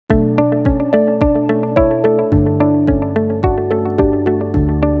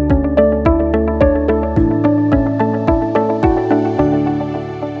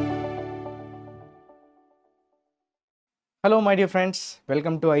Hello, my dear friends.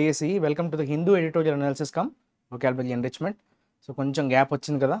 Welcome to IACE. Welcome to the Hindu editorial analysis cum vocabulary enrichment. So, కొంచెం gap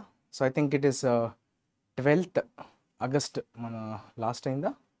వచ్చింది కదా. So I think it is 12th August మన last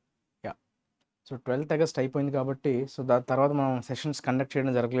అయిందా yeah. So 12th August అయిపోయింది కాబట్టి so దాని తర్వాత మనం సెషన్స్ కండక్ట్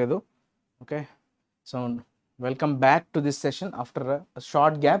చేయడం జరగలేదు. Okay, so welcome back to this session after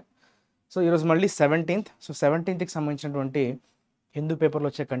short gap. So ఈరోజు మళ్ళీ 17th. సో 17th సంబంధించినటువంటి హిందూ పేపర్లో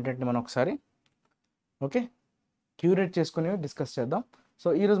వచ్చే కంటెంట్ని మనం ఒకసారి ఓకే క్యూరేట్ చేసుకుని డిస్కస్ చేద్దాం. సో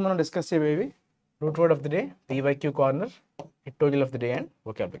ఈరోజు మనం discuss చేయబోయేవి root word of the day, PYQ corner, editorial of the day and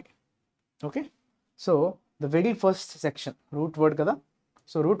vocabulary. Okay, so the very first section root word కదా.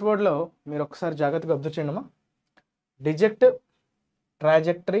 సో రూట్ వర్డ్లో మీరు ఒకసారి జాగ్రత్తగా అబ్జర్వ్ చేయండి అమ్మా. డిజెక్ట్,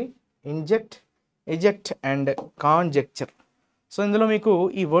 trajectory, inject, eject and కాంజెక్చర్. So ఇందులో మీకు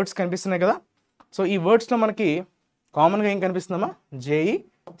ఈ వర్డ్స్ కనిపిస్తున్నాయి కదా. సో ఈ వర్డ్స్లో మనకి కామన్గా ఏం కనిపిస్తుందమ్మా?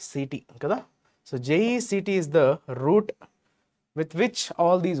 JECT కదా. So JECT is the root with which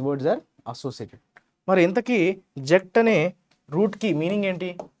all these words are associated. మరి ఇంతకీ జెక్ట్ అనే రూట్కి మీనింగ్ ఏంటి?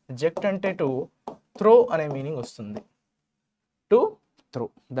 జెక్ట్ అంటే టు త్రో అనే మీనింగ్ వస్తుంది. To throw,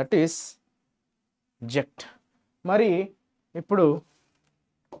 that is జెక్ట్. మరి ఇప్పుడు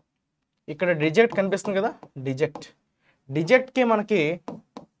ఇక్కడ డిజెక్ట్ కనిపిస్తుంది కదా. డిజెక్ట్, డిజెక్ట్కి మనకి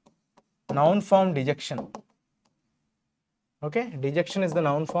noun form dejection. Okay, dejection is the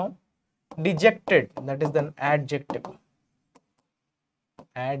noun form. Dejected, that is the adjective.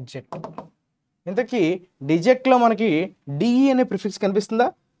 Adjective. ఇంతకీ డిజెక్ట్లో మనకి డిఈ అనే ప్రిఫిక్స్ కనిపిస్తుందా?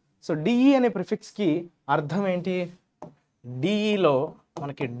 సో డిఈ అనే ప్రిఫిక్స్కి అర్థం ఏంటి? డిఈలో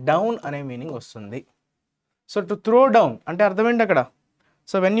మనకి డౌన్ అనే మీనింగ్ వస్తుంది. సో టు త్రో డౌన్ అంటే అర్థం ఏంటి అక్కడ?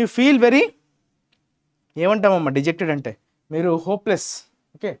 So when you feel very ఏమంటామమ్మా dejected అంటే? మీరు hopeless.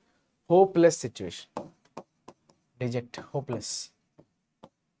 Okay, hopeless situation. డిజెక్ట్, hopeless.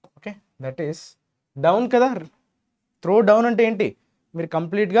 Okay, that is down కదా. త్రో డౌన్ అంటే ఏంటి? మీరు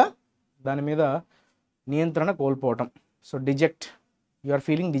కంప్లీట్గా దాని మీద నియంత్రణ కోల్పోవటం. So డిజెక్ట్, you are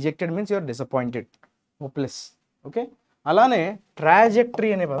feeling dejected means you are disappointed, hopeless. Okay, అలానే ట్రాజెక్టరీ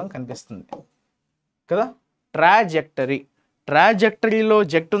అనే పదం కనిపిస్తుంది కదా. ట్రాజెక్టరీ, ట్రాజెక్టరీలో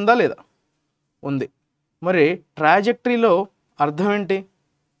జెక్ట్ ఉందా లేదా? ఉంది. మరి ట్రాజెక్టరీలో అర్థం ఏంటి?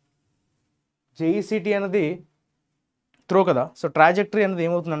 JECT అనేది త్రో కదా. సో ట్రాజెక్టరీ అనేది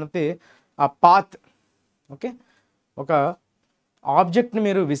ఏమవుతుంది అంటే ఆ పాత్. ఓకే, ఒక ఆబ్జెక్ట్ని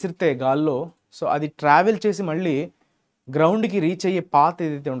మీరు విసిరితే గాల్లో, సో అది ట్రావెల్ చేసి మళ్ళీ గ్రౌండ్కి రీచ్ అయ్యే పాత్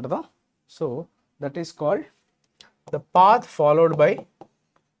ఏదైతే ఉంటుందో, so that is called the path followed by,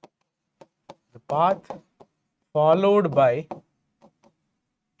 the path followed by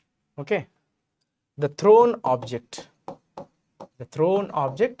okay the throne object. The throne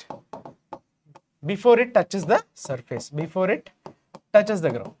object before it touches the surface, before it touches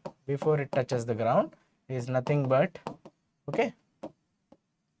the ground, before it touches the ground is nothing but okay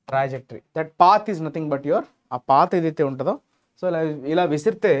trajectory. That path is nothing but your ఆ path ఏదైతే ఉంటుందో, so ఇలా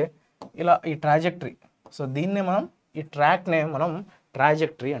విసిరితే ఇలా ఈ trajectory. So దీన్నే మనం, ఈ ట్రాక్నే మనం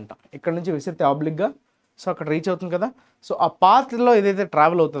ట్రాజెక్టరీ అంటాం. ఇక్కడ నుంచి విసిరితే ఆబ్లిక్గా సో అక్కడ రీచ్ అవుతుంది కదా. సో ఆ పాత్లో ఏదైతే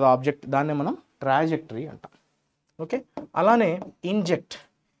ట్రావెల్ అవుతుందో ఆబ్జెక్ట్, దాన్నే మనం ట్రాజెక్టరీ అంటాం. ఓకే, అలానే ఇంజెక్ట్.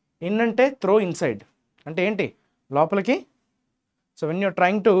 ఇన్ అంటే త్రో ఇన్సైడ్ అంటే ఏంటి? లోపలికి. So when you're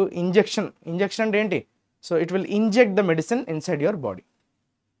trying to injection, injection అంటే ఏంటి? So it will inject the medicine inside your body,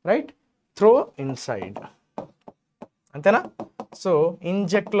 right? Throw inside, అంతేనా? సో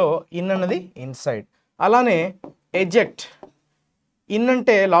ఇంజెక్ట్లో ఇన్ అన్నది ఇన్సైడ్. అలానే ఎజెక్ట్, ఇన్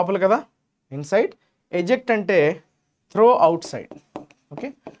అంటే లోపల కదా, ఇన్సైడ్. ఎజెక్ట్ అంటే throw out side.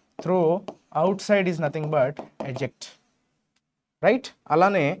 Okay, throw out side is nothing but eject, right?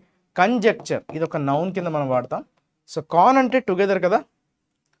 అలానే conjecture, ఇది ఒక నౌన్ కింద మనం వాడతాం. సో కాన్ అంటే టుగెదర్ కదా.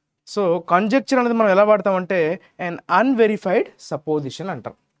 సో కంజెక్చర్ అనేది మనం ఎలా వాడతామంటే an అన్వెరిఫైడ్ సపోజిషన్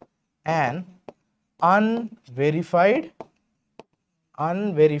అంటాం. an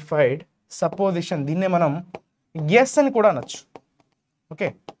అన్వెరిఫైడ్ సపోజిషన్, దీన్నే మనం గెస్ అని కూడా అనొచ్చు. Okay,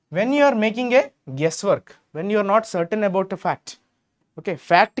 when you are making a guess work, when you are not certain about a fact. Okay,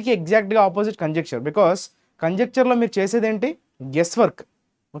 ఫ్యాక్ట్కి ఎగ్జాక్ట్గా ఆపోజిట్ కంజెక్చర్. బికాస్ కంజెక్చర్లో మీరు చేసేది ఏంటి? Guess work.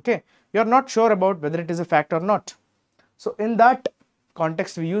 Okay, you are not sure about whether it is a fact or not. So in that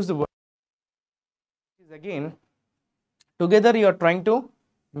context we use the word is again together you are trying to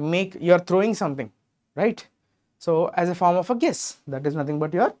make, you are throwing something, right? So as a form of a guess, that is nothing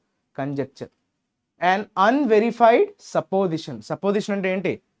but your conjecture. An unverified supposition, supposition అంటే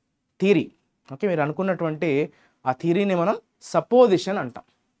ఏంటి? Theory. Okay, మీరు అనుకున్నటువంటి ఆ థియరీని మనం supposition అంటాం.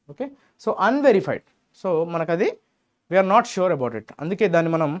 Okay, so unverified, so మనకు అది we are not sure about it, అందుకే దాన్ని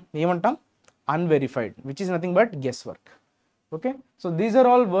మనం ఏమంటాం? Unverified, which is nothing but guesswork. Okay, so these are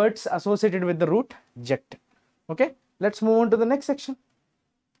all words associated with the root ject. Okay, let's move on to the next section.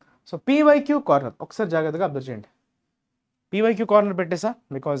 So PYQ corner ఒకసారి జాగ్రత్తగా observe చేయండి. PYQ corner పెట్టేసా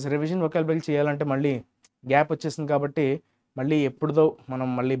because revision vocabulary చేయాలంటే మళ్ళీ gap వచ్చేసింది కాబట్టి మళ్ళీ ఎప్పుడుదో మనం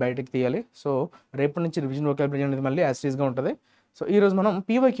మళ్ళీ బయటకు తీయాలి. సో రేపటి నుంచి రివిజన్ వొకాబులరీ అనేది మళ్ళీ యాజ్ టీజ్గా ఉంటుంది. సో ఈరోజు మనం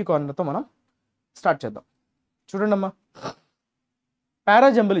పీవైక్యూ కార్నర్తో మనం స్టార్ట్ చేద్దాం. చూడండి అమ్మా,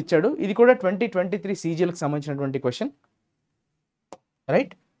 పారాజంబుల్ ఇచ్చాడు. ఇది కూడా 2023 CGLకి సంబంధించినటువంటి question,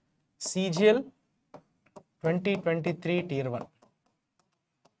 right? CGL 2023 Tier 1.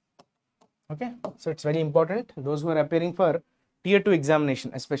 Okay, so it's very important those who are appearing for Tier 2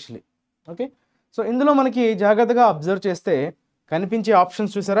 examination especially. Okay, so ఇందులో మనకి జాగ్రత్తగా అబ్జర్వ్ చేస్తే కనిపించే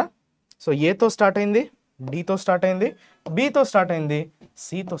ఆప్షన్స్ చూసారా? సో ఏతో స్టార్ట్ అయింది, డితో స్టార్ట్ అయింది, బితో స్టార్ట్ అయింది,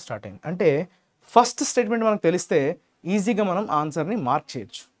 సితో స్టార్ట్ అయింది. అంటే ఫస్ట్ స్టేట్మెంట్ మనకు తెలిస్తే ఈజీగా మనం ఆన్సర్ని మార్క్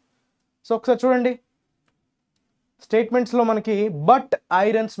చేయొచ్చు. సో ఒకసారి చూడండి, స్టేట్మెంట్స్లో మనకి but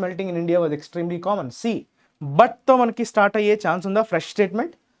iron smelting in India was extremely common. C, బట్తో మనకి స్టార్ట్ అయ్యే ఛాన్స్ ఉందా? ఫ్రెష్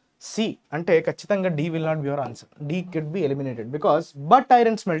స్టేట్మెంట్ సి అంటే ఖచ్చితంగా D will not be your answer. D కెడ్ B eliminated because but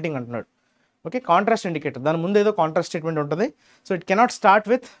iron smelting అంటున్నాడు. ఓకే, కాంట్రాస్ట్ ఇండికేటర్, దాని ముందు ఏదో కాంట్రాస్ట్ స్టేట్మెంట్ ఉంటుంది. So it cannot start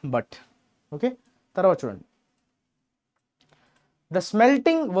with but. Okay, తర్వాత చూడండి, the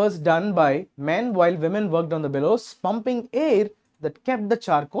smelting was done by men while women worked on the bellows pumping air that kept the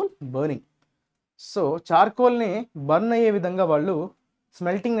charcoal burning. So చార్కోల్ని burn అయ్యే విధంగా వాళ్ళు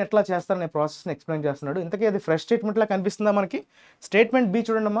smelting ఎట్లా చేస్తారనే ప్రాసెస్ని explain చేస్తున్నాడు. ఇంతకీ అది ఫ్రెష్ స్టేట్మెంట్లా కనిపిస్తుందా మనకి? స్టేట్మెంట్ బి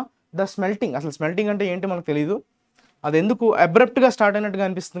చూడండి అమ్మా, ద స్మెల్టింగ్. అసలు స్మెల్టింగ్ అంటే ఏంటి మనకు తెలియదు, అది ఎందుకు అబ్రప్ట్గా స్టార్ట్ అయినట్టుగా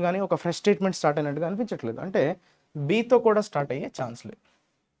అనిపిస్తుంది కానీ ఒక ఫ్రెష్ స్టేట్మెంట్ స్టార్ట్ అయినట్టుగా అనిపించట్లేదు. అంటే బీతో కూడా స్టార్ట్ అయ్యే ఛాన్స్ లేదు.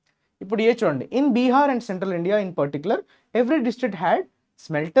 ఇప్పుడు ఏ చూడండి, in Bihar and central India in particular every district had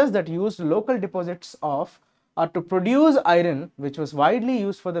smelters that used local deposits of are to produce iron which was widely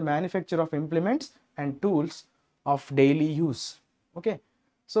used for the manufacture of implements and tools of daily use. Okay,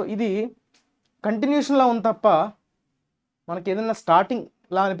 so ఇది కంటిన్యూషన్లో ఉంది తప్ప మనకి ఏదైనా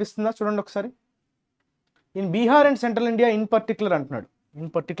స్టార్టింగ్లా అనిపిస్తుందా? చూడండి ఒకసారి, in Bihar and central India in particular అంటున్నాడు.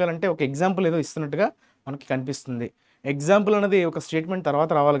 In particular అంటే ఒక ఎగ్జాంపుల్ ఏదో ఇస్తున్నట్టుగా మనకి కనిపిస్తుంది. ఎగ్జాంపుల్ అనేది ఒక స్టేట్మెంట్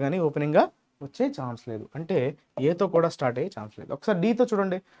తర్వాత రావాలి కానీ ఓపెనింగ్గా వచ్చే ఛాన్స్ లేదు. అంటే ఏతో కూడా స్టార్ట్ అయ్యే ఛాన్స్ లేదు. ఒకసారి డీతో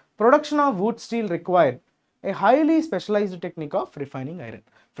చూడండి, production of would steel required a highly specialised technique of refining iron.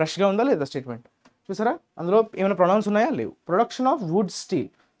 ఫ్రెష్గా ఉందా లేదా స్టేట్మెంట్? చూసారా, అందులో ఏమైనా ప్రొనౌన్స్ ఉన్నాయా? లేవు. Production of would steel,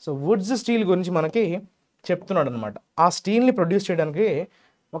 so Woods steel గురించి మనకి చెప్తున్నాడు అనమాట. ఆ స్టీల్ని ప్రొడ్యూస్ చేయడానికి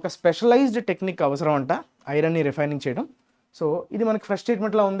ఒక స్పెషలైజ్డ్ టెక్నిక్ అవసరం అంట, ఐరన్ని రిఫైనింగ్ చేయడం. సో ఇది మనకి ఫస్ట్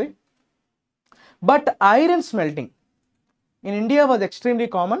స్టేట్మెంట్లో ఉంది. But iron smelting in India was extremely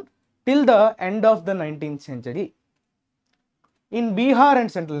common till the end of the 19th century in Bihar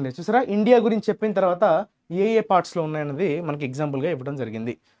and central India. చూసారా, ఇండియా గురించి చెప్పిన తర్వాత ఏ ఏ పార్ట్స్లో ఉన్నాయన్నది మనకి ఎగ్జాంపుల్గా ఇవ్వడం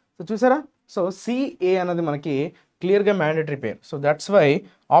జరిగింది. సో చూసారా, సో సిఏ అన్నది మనకి క్లియర్గా mandatory pair. So that's why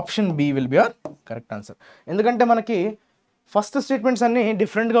option B will be our correct answer. ఎందుకంటే మనకి ఫస్ట్ స్టేట్మెంట్స్ అన్నీ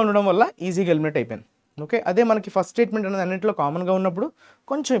డిఫరెంట్గా ఉండడం వల్ల ఈజీగా ఎలిమినేట్ అయిపోయింది. ఓకే, అదే మనకి ఫస్ట్ స్టేట్మెంట్ అనేది అన్నింటిలో కామన్గా ఉన్నప్పుడు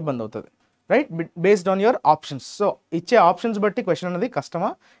కొంచెం ఇబ్బంది అవుతుంది, right? Based on your options. So ఇచ్చే ఆప్షన్స్ బట్టి క్వశ్చన్ అనేది కష్టమా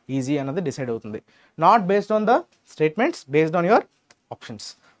ఈజీ అన్నది డిసైడ్ అవుతుంది. Not based on the statements, based on your options.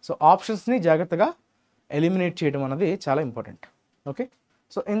 So ఆప్షన్స్ని జాగ్రత్తగా ఎలిమినేట్ చేయడం అనేది చాలా important. Okay,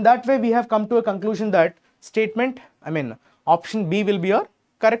 so in that way we have come to a conclusion that statement, option B will be your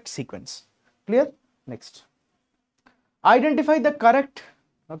correct sequence. Clear? Next, identify the correct,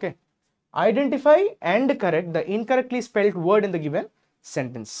 okay, identify and correct the incorrectly spelled word in the given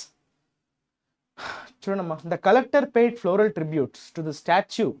sentence. Chudamma, the collector paid floral tributes to the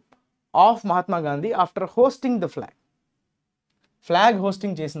statue of Mahatma Gandhi after hosting the flag. Flag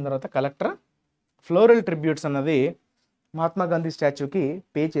hosting చేసిన తర్వాత collector floral tributes అన్నది Mahatma Gandhi స్టాచ్యూకి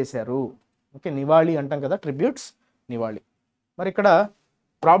pay చేశారు. Okay, నివాళి అంటాం కదా, tributes నివాళి. మరి ఇక్కడ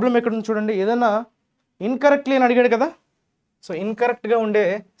ప్రాబ్లం ఎక్కడుంది చూడండి, ఏదైనా ఇన్కరెక్ట్లీ అని అడిగాడు కదా. సో ఇన్కరెక్ట్గా ఉండే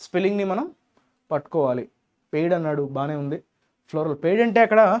స్పెల్లింగ్ని మనం పట్టుకోవాలి. పెయిడ్ అన్నాడు, బాగానే ఉంది. ఫ్లోరల్, పెయిడ్ అంటే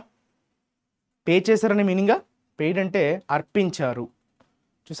అక్కడ పే చేశారని మీనింగా, పెయిడ్ అంటే అర్పించారు.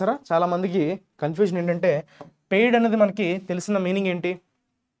 చూసారా, చాలామందికి కన్ఫ్యూజన్ ఏంటంటే పెయిడ్ అనేది మనకి తెలిసిన మీనింగ్ ఏంటి?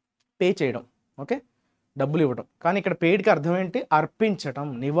 పే చేయడం, ఓకే, డబ్బులు ఇవ్వడం. కానీ ఇక్కడ పెయిడ్కి అర్థం ఏంటి? అర్పించటం,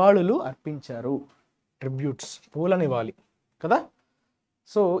 నివాళులు అర్పించారు, ట్రిబ్యూట్స్, పూల నివాళి కదా.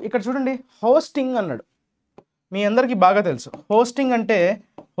 సో ఇక్కడ చూడండి, హోస్టింగ్ అన్నాడు. మీ అందరికీ బాగా తెలుసు హోస్టింగ్ అంటే,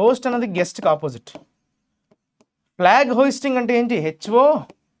 హోస్ట్ అన్నది గెస్ట్కి ఆపోజిట్. ఫ్లాగ్ హోయిస్టింగ్ అంటే ఏంటి?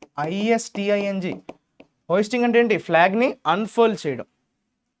 HOISTING. హోయిస్టింగ్ అంటే ఏంటి? ఫ్లాగ్ని అన్ఫోల్డ్ చేయడం,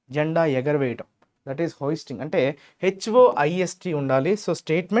 జెండా ఎగరవేయటం, దట్ ఈస్ హోయిస్టింగ్. అంటే HOIST ఉండాలి. So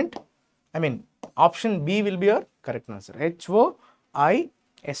statement option B will be your correct answer.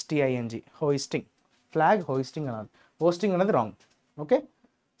 HOISTING, hoisting, flag hoisting అనాలి. హోస్టింగ్ అనేది wrong. Okay,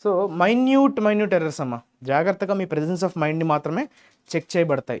 so minute errors అమ్మ, జాగ్రత్తగా మీ ప్రెజెన్స్ ఆఫ్ మైండ్ని మాత్రమే చెక్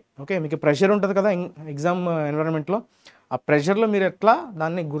చేయబడతాయి. ఓకే, మీకు ప్రెషర్ ఉంటుంది కదా ఎగ్జామ్ ఎన్విరాన్మెంట్లో, ఆ ప్రెషర్లో మీరు ఎట్లా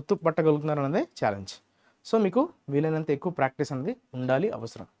దాన్ని గుర్తుపట్టగలుగుతున్నారు అనేది ఛాలెంజ్. సో మీకు వీలైనంత ఎక్కువ ప్రాక్టీస్ అనేది ఉండాలి,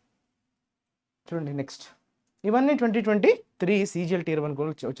 అవసరం. చూడండి నెక్స్ట్, ఇవన్నీ 2023 CGL Tier 1 కూడా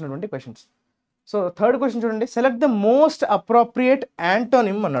వచ్చినటువంటి క్వశ్చన్స్. సో థర్డ్ క్వశ్చన్ చూడండి, select the most appropriate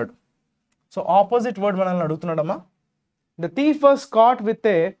antonym అన్నాడు. సో ఆపోజిట్ వర్డ్ మనల్ని అడుగుతున్నాడమ్మా. The thief was cot with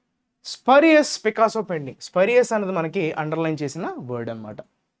a స్పరియస్ Picasso painting. స్పరియస్ అనేది మనకి అండర్లైన్ చేసిన వర్డ్ అనమాట.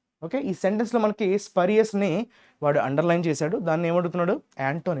 ఓకే, ఈ సెంటెన్స్లో మనకి స్పరియస్ని వాడు అండర్లైన్ చేశాడు, దాన్ని ఏమడుగుతున్నాడు,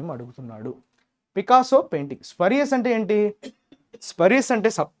 యాంటోనిమ్ అడుగుతున్నాడు. Picasso painting. స్పరియస్ అంటే ఏంటి? స్పరియస్ అంటే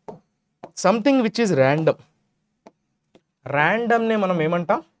సంథింగ్ విచ్ ఈజ్ ర్యాండమ్. ర్యాండమ్ని మనం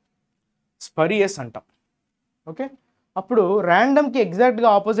ఏమంటాం, స్పరియస్ అంటాం. ఓకే, అప్పుడు ర్యాండమ్కి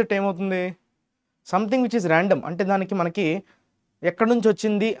ఎగ్జాక్ట్గా ఆపోజిట్ ఏమవుతుంది, సంథింగ్ విచ్ ఈజ్ ర్యాండమ్ అంటే దానికి మనకి ఎక్కడి నుంచి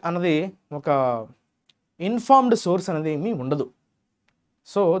వచ్చింది అన్నది ఒక ఇన్ఫార్మ్డ్ సోర్స్ అనేది ఏమీ ఉండదు.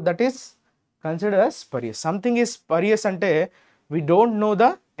 So that is considered as spurious. Something is స్పరియస్ అంటే we don't know the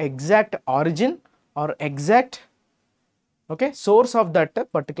exact origin are exact okay source of that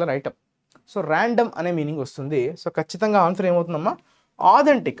particular item. So random అనే మీనింగ్ వస్తుంది. సో ఖచ్చితంగా ఆన్సర్ ఏమవుతుందమ్మా,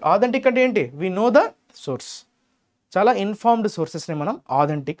 ఆథెంటిక్. ఆథెంటిక్ అంటే ఏంటి, we know the source. చాలా informed సోర్సెస్ని మనం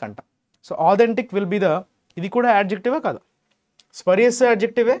authentic అంటాం. So authentic will be the, ఇది కూడా యాడ్జెక్టివే కాదు, స్పరియస్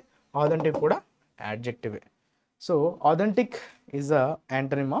యాడ్జెక్టివే, ఆథెంటిక్ కూడా యాడ్జెక్టివే. So authentic is the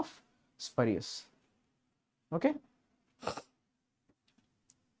antonym of స్పరియస్. Okay,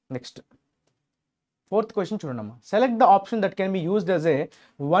 next fourth question చూడండి. Select the option that can be used as a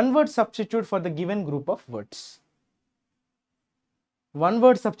one word substitute for the given group of words. One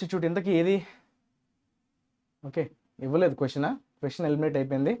word substitute ఇంతకీ ఏది? Okay, ఇవ్వలేదు question, question eliminate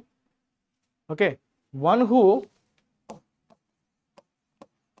అయిపోయింది. Okay, one who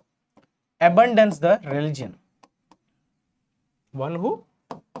abandons the religion. One who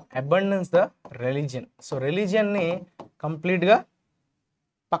abandons the religion. So రిలీజియన్ని కంప్లీట్గా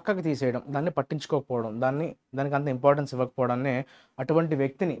పక్కకు తీసేయడం, దాన్ని పట్టించుకోకపోవడం, దానికి అంత ఇంపార్టెన్స్ ఇవ్వకపోవడాన్ని అటువంటి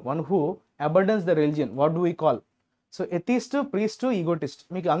వ్యక్తిని one who abundance the religion what do we call? So atheist, priest, ఈగోటిస్ట్.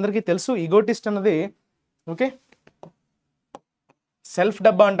 మీకు అందరికీ తెలుసు ఈగోటిస్ట్ అన్నది. ఓకే, సెల్ఫ్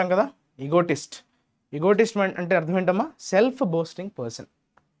డబ్బా అంటాం కదా, ఈగోటిస్ట్. ఈగోటిస్ట్ అంటే అర్థం ఏంటమ్మా, సెల్ఫ్ బోస్టింగ్ పర్సన్.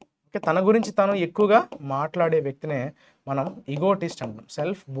 ఓకే, తన గురించి తాను ఎక్కువగా మాట్లాడే వ్యక్తినే మనం ఈగోటిస్ట్ అంటాం,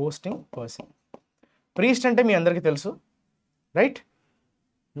 సెల్ఫ్ బోస్టింగ్ పర్సన్. ప్రీస్ట్ అంటే మీ అందరికీ తెలుసు, రైట్?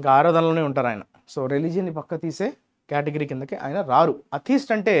 ఇంకా ఆరాధనలోనే ఉంటారు ఆయన. సో రిలీజియన్ని పక్క తీసే కేటగిరీ కిందకి ఆయన రారు.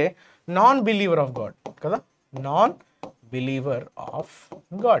 అథీస్ట్ అంటే నాన్ బిలీవర్ ఆఫ్ గాడ్ కదా, non believer of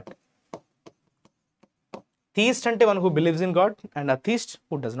God. Theist అంటే one who believes in God and అథీస్ట్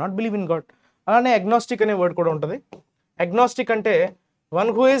who does not believe in God. అలానే అగ్నాస్టిక్ అనే వర్డ్ కూడా ఉంటుంది. అగ్నాస్టిక్ అంటే one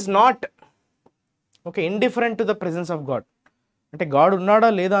who is not okay indifferent to the presence of God. అంటే God ఉన్నాడా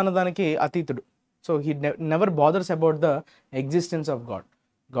లేదా అన్నదానికి అతీతుడు. So he never bothers about the existence of God.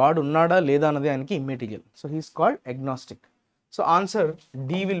 God ఉన్నాడా లేదా అన్నది ఆయనకి immaterial. So he's called agnostic. So answer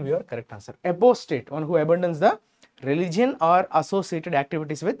D will be your correct answer. Apostate, one who abundance the religion are associated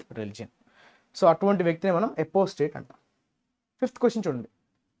activities with religion. So అటువంటి వ్యక్తిని మనం apostate అంటాం. Fifth question చూడండి.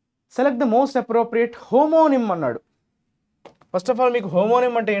 Select the most appropriate homonym అన్నాడు. First of all మీకు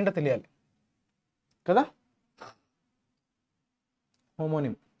homonym అంటే ఏంటో తెలియాలి కదా.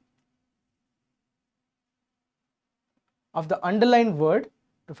 Homonym of the underline word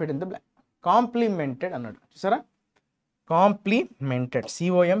to fit in the blank. Complimented అన్నాడు, చూసారా? Complimented,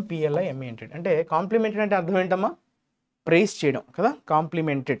 COMPLIMENTED. అంటే కాంప్లిమెంటెడ్ అంటే అర్థం ఏంటమ్మా, ప్రైజ్ చేయడం కదా,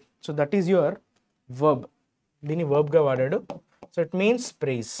 complimented. So that is your verb. దీన్ని వర్బ్గా వాడాడు. So it means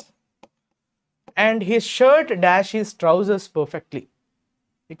praise. And his shirt dash his trousers perfectly.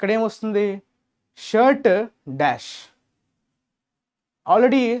 ఇక్కడ ఏమొస్తుంది, షర్ట్ డాష్.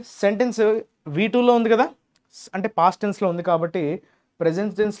 ఆల్రెడీ సెంటెన్స్ V2లో ఉంది కదా, అంటే పాస్ట్ టెన్స్లో ఉంది కాబట్టి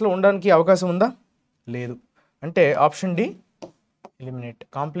ప్రెజెంట్ టెన్స్లో ఉండడానికి అవకాశం ఉందా? లేదు. అంటే ఆప్షన్ డి ఎలిమినేట్.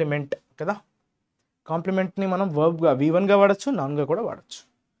 కాంప్లిమెంట్ కదా, కాంప్లిమెంట్ని మనం వర్బ్గా V1గా వాడచ్చు, నాన్గా కూడా వాడచ్చు.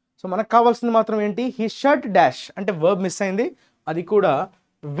 సో మనకు కావాల్సింది మాత్రం ఏంటి, హిస్ షర్ట్ డాష్ అంటే వర్బ్ మిస్ అయింది, అది కూడా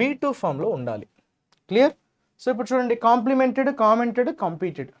V2 ఫామ్లో ఉండాలి. క్లియర్? సో ఇప్పుడు చూడండి, complimented, commented,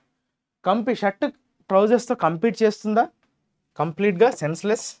 competed. Shirt ట్రౌజర్స్తో compete చేస్తుందా? కంప్లీట్గా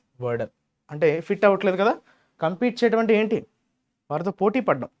సెన్స్లెస్ వర్డ్, అంటే ఫిట్ అవ్వట్లేదు కదా. కంపీట్ చేయడం అంటే ఏంటి, వారితో పోటీ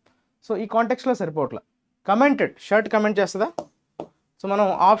పడడం. సో ఈ కాంటెక్స్లో సరిపోవట్లేదు. కమెంటెడ్, షర్ట్ కమెంట్ చేస్తుందా? సో మనం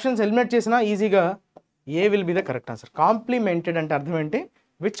ఆప్షన్స్ ఎలిమినేట్ చేసినా ఈజీగా ఏ will be the correct answer. Complimented అంటే అర్థం ఏంటి,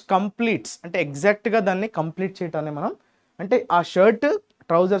 విచ్ కంప్లీట్స్, అంటే ఎగ్జాక్ట్గా దాన్ని కంప్లీట్ చేయటాన్ని మనం, అంటే ఆ షర్ట్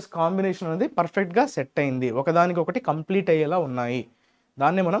ట్రౌజర్స్ కాంబినేషన్ అనేది పర్ఫెక్ట్గా సెట్ అయింది, ఒకదానికొకటి కంప్లీట్ అయ్యేలా ఉన్నాయి.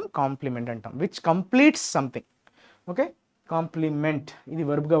 దాన్ని మనం కాంప్లిమెంట్ అంటాం, which completes something. Okay, complement ఇది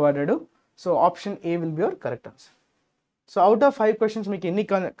వర్బ్గా వాడాడు. So option A will be your correct answer. So out of 5 questions మీకు ఎన్ని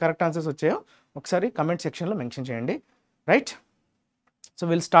కరెక్ట్ ఆన్సర్స్ వచ్చాయో ఒకసారి కమెంట్ సెక్షన్లో మెన్షన్ చేయండి. Right, so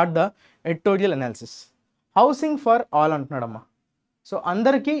will start the editorial analysis. Housing for all అంటున్నాడమ్మా. So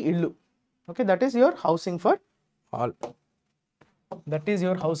అందరికీ ఇల్లు. Okay, that is your housing for all. That is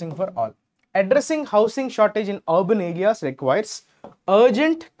your housing for all. Addressing housing shortage in urban areas requires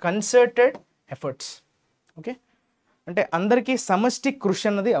urgent concerted efforts. Okay, అంటే అందరికీ సమష్టి కృషి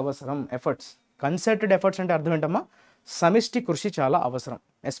అన్నది అవసరం. Efforts, concerted efforts అంటే అర్థం ఏంటమ్మా? సమిష్టి కృషి చాలా అవసరం.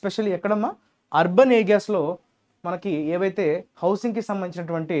 ఎస్పెషల్లీ ఎక్కడమ్మా? అర్బన్ ఏరియాస్లో మనకి ఏవైతే హౌసింగ్కి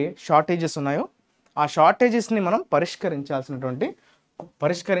సంబంధించినటువంటి షార్టేజెస్ ఉన్నాయో ఆ షార్టేజెస్ని మనం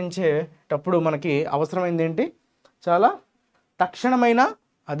పరిష్కరించేటప్పుడు మనకి అవసరమైంది ఏంటి? చాలా తక్షణమైన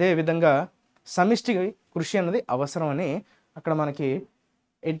అదేవిధంగా సమిష్టి కృషి అన్నది అవసరమని అక్కడ మనకి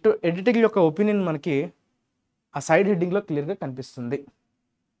ఎడిటింగ్ యొక్క ఒపీనియన్ మనకి ఆ సైడ్ హెడ్డింగ్లో క్లియర్గా కనిపిస్తుంది.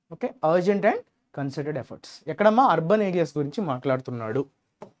 Okay, urgent and concerted efforts. ఎక్కడమ్మా? అర్బన్ ఏరియాస్ గురించి మాట్లాడుతున్నాడు.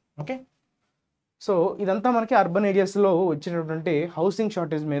 ఓకే, సో ఇదంతా మనకి అర్బన్ ఏరియాస్లో వచ్చినటువంటి హౌసింగ్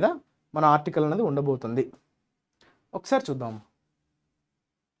షార్టేజ్ మీద మన ఆర్టికల్ అనేది ఉండబోతుంది. ఒకసారి చూద్దాం.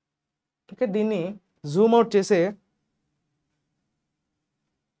 ఓకే, దీన్ని జూమ్ అవుట్ చేసే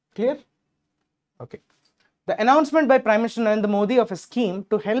clear. Okay, the announcement by Prime Minister Narendra Modi of a scheme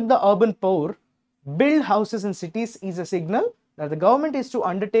to help the urban poor build houses in cities is a signal that the government is to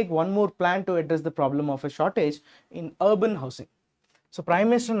undertake one more plan to address the problem of a shortage in urban housing. So Prime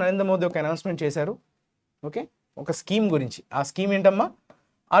Minister Narendra Modi ఒక announcement చేశారు. Okay, ఒక scheme గురించి. ఆ scheme ఏంటమ్మా?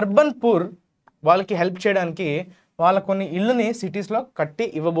 Urban poor వాళ్ళకి help చేయడానికి వాళ్ళ కొన్ని ఇళ్ళని సిటీస్లో కట్టి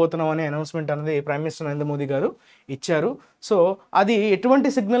ఇవ్వబోతున్నాం అనే అనౌన్స్మెంట్ అనేది ప్రైమ్ మినిస్టర్ నరేంద్ర మోదీ గారు ఇచ్చారు. సో అది ఎటువంటి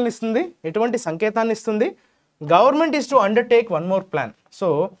సిగ్నల్ ఇస్తుంది, ఎటువంటి సంకేతాన్ని ఇస్తుంది? Government is to undertake one more plan. So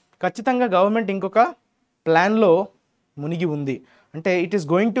ఖచ్చితంగా గవర్నమెంట్ ఇంకొక ప్లాన్లో మునిగి ఉంది. అంటే it is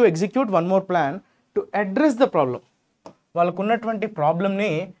going to execute one more plan to address the problem. వాళ్ళకు ఉన్నటువంటి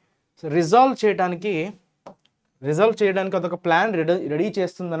ప్రాబ్లమ్ని రిజాల్వ్ చేయడానికి అదొక ప్లాన్ రెడీ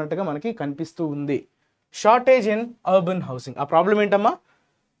చేస్తుంది అన్నట్టుగా మనకి కనిపిస్తూ ఉంది. Shortage in urban housing. ఆ ప్రాబ్లం ఏంటమ్మా?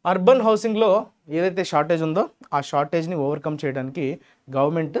 అర్బన్ హౌసింగ్లో ఏదైతే షార్టేజ్ ఉందో ఆ షార్టేజ్ని ఓవర్కమ్ చేయడానికి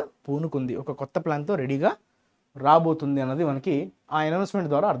గవర్నమెంట్ పూనుకుంది, ఒక కొత్త ప్లాన్తో రెడీగా రాబోతుంది అన్నది మనకి ఆ అనౌన్స్మెంట్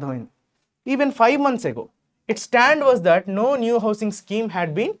ద్వారా అర్థమైంది. Even 5 months ago its stand was that no new housing scheme had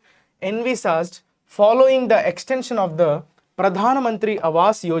been envisaged following the extension of the Pradhan Mantri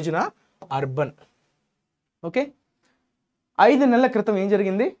Awas Yojana Urban. Okay, 5 నెలల క్రితం ఏం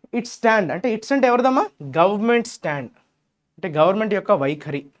జరిగింది? ఇట్స్ స్టాండ్ అంటే ఇట్స్ అంటే ఎవరిదమ్మా? గవర్నమెంట్ స్టాండ్ అంటే government యొక్క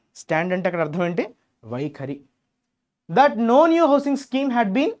వైఖరి. Stand అంటే అక్కడ అర్థం ఏంటి? వైఖరి. That no new housing scheme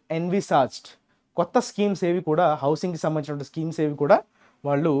had been ఎన్విసాజ్డ్. కొత్త స్కీమ్స్ ఏవి కూడా, హౌసింగ్కి సంబంధించిన స్కీమ్స్ ఏవి కూడా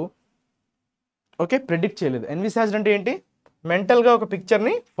వాళ్ళు ఓకే ప్రెడిక్ట్ చేయలేదు. ఎన్విసాజ్డ్ అంటే ఏంటి? మెంటల్గా ఒక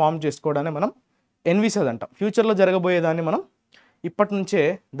పిక్చర్ని ఫామ్ చేసుకోవడాన్ని మనం ఎన్విసాజ్ అంటాం. ఫ్యూచర్లో జరగబోయేదాన్ని మనం ఇప్పటి నుంచే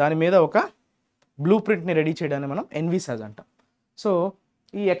దాని మీద ఒక బ్లూ ప్రింట్ని రెడీ చేయడాన్ని మనం ఎన్విసాజ్ అంటాం. సో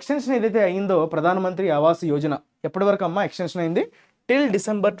ఈ ఎక్స్టెన్షన్ ఏదైతే అయిందో ప్రధానమంత్రి ఆవాస్ యోజన ఎప్పటి వరకు అమ్మా ఎక్స్టెన్షన్ అయింది? Till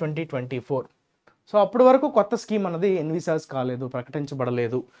December 2024. సో అప్పటి వరకు కొత్త స్కీమ్ అన్నది ఎన్విసాజ్ కాలేదు,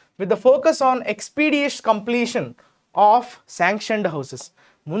 ప్రకటించబడలేదు. With the focus on ఎక్స్పీడియస్ completion of sanctioned houses.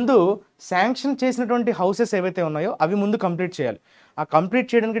 ముందు శాంక్షన్ చేసినటువంటి హౌసెస్ ఏవైతే ఉన్నాయో అవి ముందు కంప్లీట్ చేయాలి. ఆ కంప్లీట్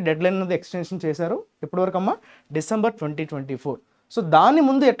చేయడానికి డెడ్ లైన్ అనేది ఎక్స్టెన్షన్ చేశారు. ఎప్పటి వరకు అమ్మా? December 2024. సో దాన్ని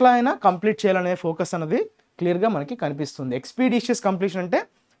ముందు ఎట్లా అయినా కంప్లీట్ చేయాలనే ఫోకస్ అనేది క్లియర్గా మనకి కనిపిస్తుంది. ఎక్స్పీడిషియస్ కంప్లీషన్ అంటే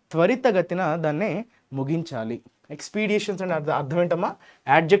త్వరితగతిన దాన్ని ముగించాలి. ఎక్స్పీడిషియస్ అంటే అర్థం ఏంటమ్మా?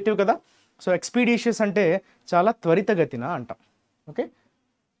 యాడ్జెక్టివ్ కదా. సో ఎక్స్పీడిషియస్ అంటే చాలా త్వరితగతిన అంటాం. Okay,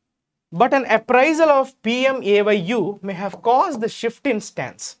 but an appraisal of PMAYU may have cause the shift in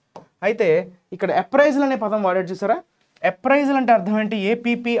stance. అయితే ఇక్కడ అప్రైజల్ అనే పదం వాడాడు చూసారా? అప్రైజల్ అంటే అర్థం ఏంటి?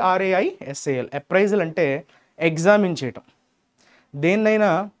 APPRAISAL. అప్రైజల్ అంటే ఎగ్జామిన్ చేయటం, దేన్నైనా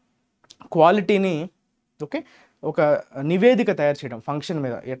క్వాలిటీని ఓకే ఒక నివేదిక తయారు చేయడం, ఫంక్షన్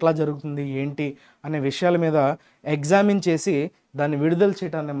మీద ఎట్లా జరుగుతుంది ఏంటి అనే విషయాల మీద ఎగ్జామిన్ చేసి దాన్ని విడుదల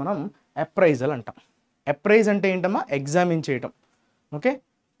చేయడాన్ని మనం అప్రైజల్ అంటాం. అప్రైజ్ అంటే ఏంటమ్మా? ఎగ్జామిన్ చేయటం. ఓకే,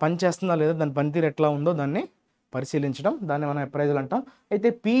 పని చేస్తుందా లేదా, దాని పనితీరు ఎట్లా ఉందో దాన్ని పరిశీలించడం, దాన్ని మనం అప్రైజల్ అంటాం. అయితే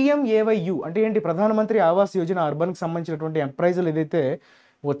PMAYU అంటే ఏంటి? ప్రధానమంత్రి ఆవాస్ యోజన అర్బన్కి సంబంధించినటువంటి అప్రైజల్ ఏదైతే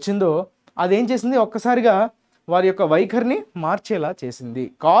వచ్చిందో అదేం చేసింది? ఒక్కసారిగా వారి యొక్క వైఖరిని మార్చేలా చేసింది.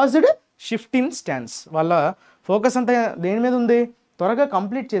 Caused shift in stance. వాళ్ళ ఫోకస్ అంతా దేని మీద ఉంది? త్వరగా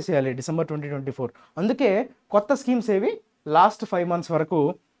కంప్లీట్ చేసేయాలి December 2024. అందుకే కొత్త స్కీమ్స్ ఏవి లాస్ట్ 5 months వరకు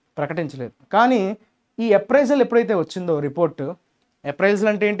ప్రకటించలేదు. కానీ ఈ అప్రైజల్ ఎప్పుడైతే వచ్చిందో రిపోర్ట్, అప్రైజల్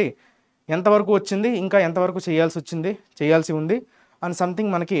అంటే ఏంటి? ఎంతవరకు వచ్చింది, ఇంకా ఎంతవరకు చేయాల్సి ఉంది, అండ్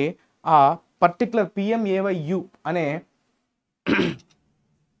సంథింగ్ మనకి ఆ పర్టికులర్ PMAYU అనే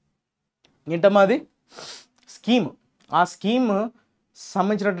ఏంటమ్మా అది స్కీమ్, ఆ స్కీమ్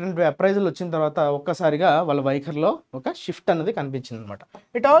సంబంధించినటువంటి అప్రైజల్ వచ్చిన తర్వాత ఒక్కసారిగా వాళ్ళ వైఖరిలో ఒక షిఫ్ట్ అనేది కనిపించింది అనమాట.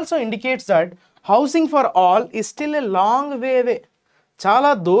 It also indicates that housing for all is still a long way అవే,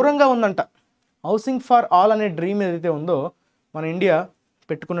 చాలా దూరంగా ఉందంట. హౌసింగ్ ఫర్ ఆల్ అనే డ్రీమ్ ఏదైతే ఉందో, మన ఇండియా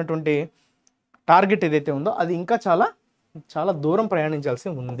పెట్టుకున్నటువంటి టార్గెట్ ఏదైతే ఉందో అది ఇంకా చాలా చాలా దూరం ప్రయాణించాల్సి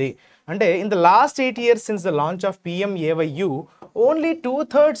ఉంది. అంటే in the last 8 years since the launch of PMAYU, only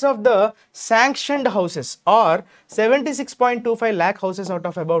 2/3 of the sanctioned houses or 76.25 lakh houses out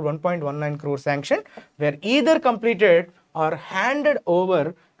of about 1.19 crore sanctioned were either completed or handed over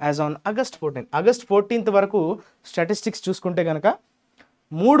as on August 14th. August 14th వరకు statistics చూసుకుంటే కనుక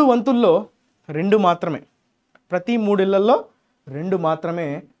 3 వంతుల్లో 2 మాత్రమే, ప్రతి 3 ఇళ్లలో 2 మాత్రమే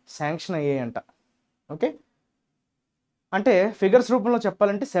sanction అయ్యాయంట. Okay, అంటే figures రూపంలో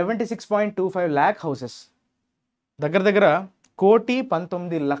చెప్పాలంటే 76.25 lakh హౌసెస్, దగ్గర దగ్గర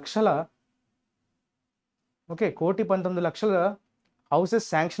 1,19,00,000, ఓకే 1,19,00,000 హౌసెస్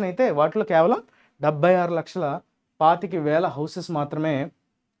శాంక్షన్ అయితే వాటిలో కేవలం 76,25,000 హౌసెస్ మాత్రమే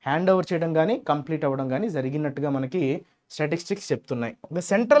హ్యాండ్ ఓవర్ చేయడం కానీ కంప్లీట్ అవ్వడం కానీ జరిగినట్టుగా మనకి స్టాటిస్టిక్స్ చెప్తున్నాయి. The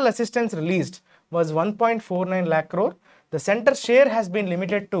central assistance released was 1.49 lakh crore. The center share has been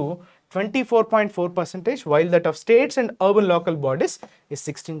limited to 24.4%, while that of states and urban local bodies is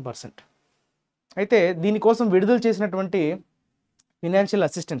 16%. అయితే దీనికోసం విడుదల చేసినటువంటి ఫినాన్షియల్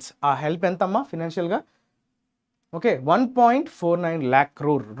అసిస్టెన్స్, ఆ హెల్ప్ ఎంతమ్మా ఫినాన్షియల్గా? ఓకే 1.49 lakh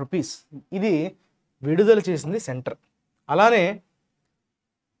crore రూపీస్ ఇది విడుదల చేసింది సెంటర్. అలానే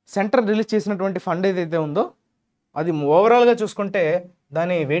సెంటర్ రిలీజ్ చేసినటువంటి ఫండ్ ఏదైతే ఉందో అది ఓవరాల్గా చూసుకుంటే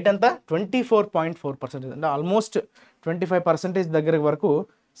దాని వెయిట్ ఎంత 24.4%, అంటే ఆల్మోస్ట్ 25% దగ్గర వరకు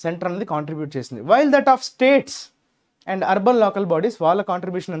సెంటర్ అనేది కాంట్రిబ్యూట్ చేసింది. While that of states and urban local bodies వాళ్ళ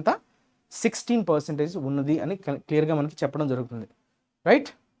కాంట్రిబ్యూషన్ ఎంత 16% ఉన్నది అని క్లియర్గా మనకి చెప్పడం జరుగుతుంది. రైట్,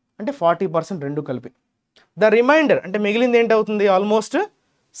 అంటే 40% రెండు కలిపి. ద రిమైండర్ అంటే మిగిలింది ఏంటవుతుంది, ఆల్మోస్ట్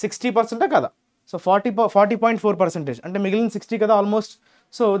 60% కదా. సో 40.4% అంటే మిగిలిన 60 కదా almost.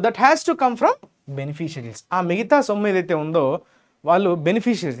 So that has to come from beneficiaries. ఆ మిగతా సొమ్ము ఏదైతే ఉందో వాళ్ళు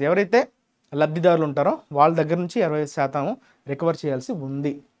బెనిఫిషరీస్ ఎవరైతే లబ్ధిదారులు ఉంటారో వాళ్ళ దగ్గర నుంచి 60% రికవర్ చేయాల్సి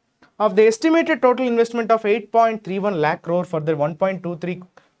ఉంది. Of the estimated total investment of 8.31 lakh crore for the 1.23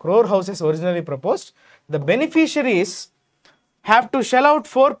 crore houses originally proposed, the beneficiaries have to shell out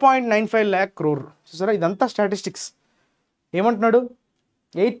 4.95 lakh crore. చూసారా, ఇదంతా స్టాటిస్టిక్స్. ఏమంటున్నాడు,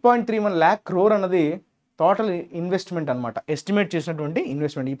 8.31 lakh crore అన్నది టోటల్ ఇన్వెస్ట్మెంట్ అనమాట, ఎస్టిమేట్ చేసినటువంటి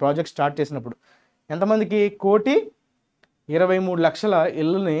ఇన్వెస్ట్మెంట్. ఈ ప్రాజెక్ట్ స్టార్ట్ చేసినప్పుడు ఎంతమందికి 1,23,00,000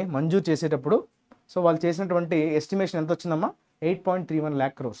 ఇళ్ళని మంజూరు చేసేటప్పుడు సో వాళ్ళు చేసినటువంటి ఎస్టిమేషన్ ఎంత వచ్చిందమ్మా 8.31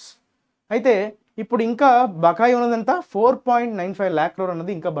 lakh crores. అయితే ఇప్పుడు ఇంకా బకాయి ఉన్నదంతా 4.95 lakh crore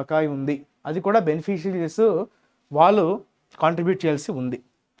అన్నది ఇంకా బకాయి ఉంది. అది కూడా బెనిఫిషరీస్ వాళ్ళు కాంట్రిబ్యూట్ చేయాల్సి ఉంది.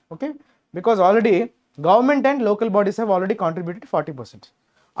 Okay, because already government and local bodies have already contributed 40%.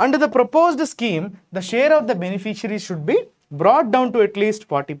 Under the proposed scheme, the share of the beneficiaries should be brought down to at least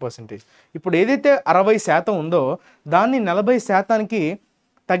 40%. ఇప్పుడు ఏదైతే 60% ఉందో దాన్ని 40%కి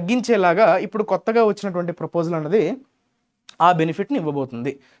తగ్గించేలాగా ఇప్పుడు కొత్తగా వచ్చినటువంటి ప్రపోజల్ అన్నది ఆ బెనిఫిట్ని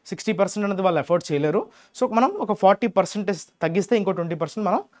ఇవ్వబోతుంది. 60% అనేది వాళ్ళు అఫోర్డ్ చేయలేరు. సో మనం ఒక 40% తగ్గిస్తే ఇంకో 20%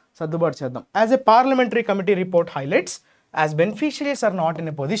 మనం సర్దుబాటు చేద్దాం. As a parliamentary committee report highlights, as beneficiaries are not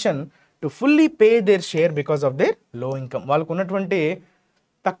in a position to fully pay there share because of their లో ఇన్కమ్. వాళ్ళకు ఉన్నటువంటి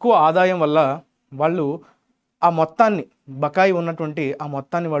తక్కువ ఆదాయం వల్ల వాళ్ళు ఆ మొత్తాన్ని బకాయి ఉన్నటువంటి ఆ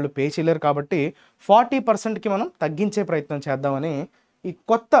మొత్తాన్ని వాళ్ళు పే చేయలేరు. కాబట్టి 40%కి మనం తగ్గించే ప్రయత్నం చేద్దామని ఈ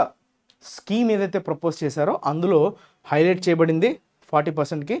కొత్త స్కీమ్ ఏదైతే ప్రపోజ్ చేశారో అందులో హైలైట్ చేయబడింది.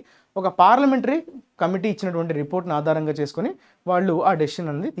 40%కి ఒక పార్లమెంటరీ కమిటీ ఇచ్చినటువంటి రిపోర్ట్ని ఆధారంగా చేసుకొని వాళ్ళు ఆ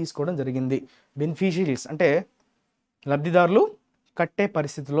డెసిషన్ అనేది తీసుకోవడం జరిగింది. బెనిఫిషరీస్ అంటే లబ్ధిదారులు కట్టే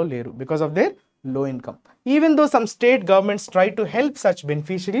పరిస్థితిలో లేరు because of their low income. Even though some state governments try to help such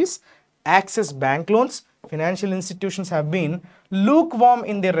beneficiaries access bank loans, financial institutions have been lukewarm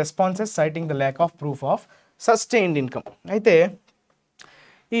in their responses, citing the lack of proof of sustained income. అయితే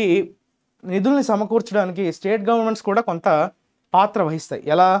ఈ నిధుల్ని సమకూర్చడానికి state governments కూడా కొంత పాత్ర వహిస్తాయి.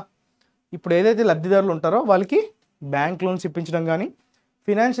 ఎలా, ఇప్పుడు ఏదైతే లబ్ధిదారులు ఉంటారో వాళ్ళకి బ్యాంక్ లోన్స్ ఇప్పించడం కానీ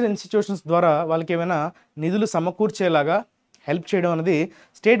ఫినాన్షియల్ ఇన్స్టిట్యూషన్స్ ద్వారా వాళ్ళకి ఏమైనా నిధులు సమకూర్చేలాగా హెల్ప్ చేయడం అనేది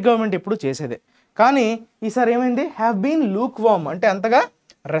స్టేట్ గవర్నమెంట్ ఎప్పుడు చేసేదే. కానీ ఈసారి ఏమైంది, హ్యావ్ బీన్ లూక్ వామ్ అంటే అంతగా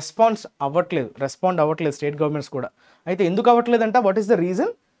రెస్పాండ్ అవ్వట్లేదు స్టేట్ గవర్నమెంట్స్ కూడా. అయితే ఎందుకు అవ్వట్లేదంట, what is the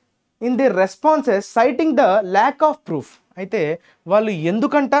reason? In the responses citing the lack of proof. అయితే వాళ్ళు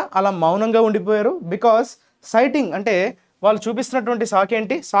ఎందుకంట అలా మౌనంగా ఉండిపోయారు? బికాస్ సైటింగ్ అంటే వాళ్ళు చూపిస్తున్నటువంటి సాకు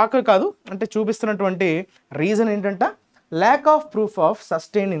ఏంటి, సాకు కాదు అంటే చూపిస్తున్నటువంటి రీజన్ ఏంటంట, lack of proof of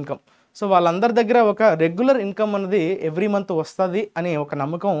sustain income. So వాళ్ళందరి దగ్గర ఒక రెగ్యులర్ ఇన్కమ్ అనేది ఎవ్రీ మంత్ వస్తుంది అనే ఒక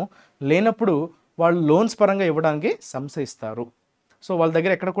నమ్మకం లేనప్పుడు వాళ్ళు లోన్స్ పరంగా ఇవ్వడానికి సంశయిస్తారు. సో వాళ్ళ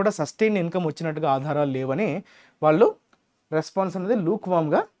దగ్గర ఎక్కడ కూడా సస్టైన్ ఇన్కమ్ వచ్చినట్టుగా ఆధారాలు లేవని వాళ్ళు రెస్పాన్స్ అనేది లూక్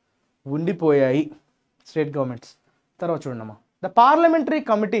వామ్గా ఉండిపోయాయి స్టేట్ గవర్నమెంట్స్. తర్వాత చూడమ్మా, the parliamentary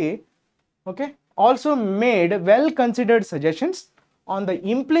committee okay also made well considered suggestions on the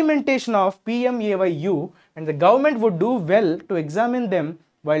implementation of PMAYU and the government would do well to examine them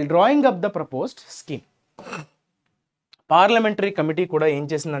while drawing up the proposed scheme. Parliamentary committee కూడా ఏం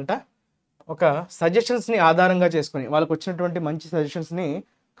చేసిందంట, ఒక సజెషన్స్ని ఆధారంగా చేసుకుని వాళ్ళకు వచ్చినటువంటి మంచి సజెషన్స్ని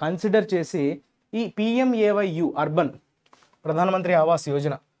consider చేసి ఈ PMAYU అర్బన్ ప్రధానమంత్రి Awas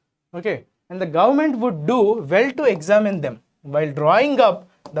Yojana okay and the government would do well to examine them while drawing up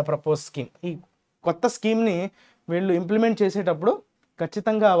the propose scheme. ఈ కొత్త స్కీమ్ని వీళ్ళు ఇంప్లిమెంట్ చేసేటప్పుడు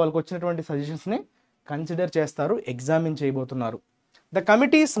ఖచ్చితంగా వాళ్ళకు వచ్చినటువంటి సజెషన్స్ని కన్సిడర్ చేస్తారు, ఎగ్జామిన్ చేయబోతున్నారు. The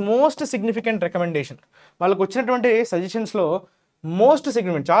committees most significant recommendation, వాళ్ళకు వచ్చినటువంటి సజెషన్స్లో మోస్ట్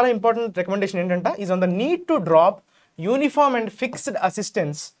సిగ్నిఫికెంట్ చాలా ఇంపార్టెంట్ రికమెండేషన్ ఏంటంటే is on the need to drop uniform and fixed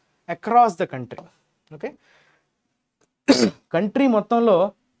assistance across the country. Okay country మొత్తంలో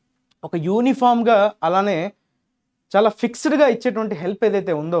ఒక యూనిఫామ్గా అలానే చాలా ఫిక్స్డ్గా ఇచ్చేటువంటి హెల్ప్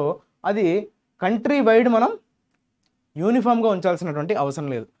ఏదైతే ఉందో అది కంట్రీ వైడ్ మనం యూనిఫామ్గా ఉంచాల్సినటువంటి అవసరం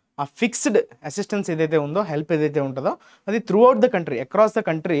లేదు. ఆ ఫిక్స్డ్ అసిస్టెన్స్ ఏదైతే ఉందో హెల్ప్ ఏదైతే ఉంటుందో అది throughout the country across the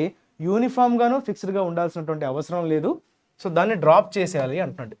country యూనిఫామ్గాను ఫిక్స్డ్గా ఉండాల్సినటువంటి అవసరం లేదు. సో దాన్ని డ్రాప్ చేసేయాలి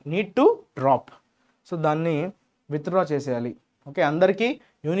అంటున్నాడు, నీడ్ టు డ్రాప్. సో దాన్ని విత్డ్రా చేసేయాలి. ఓకే అందరికీ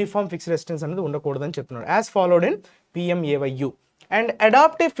యూనిఫామ్ ఫిక్స్డ్ అసిస్టెన్స్ అనేది ఉండకూడదని చెప్తున్నాడు. As followed in PMAYU and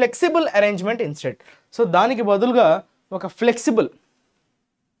adapt A flexible arrangement instead. So దానికి బదులుగా ఒక ఫ్లెక్సిబుల్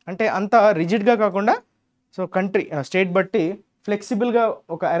అంటే అంత రిజిడ్గా కాకుండా సో కంట్రీ స్టేట్ బట్టి ఫ్లెక్సిబుల్గా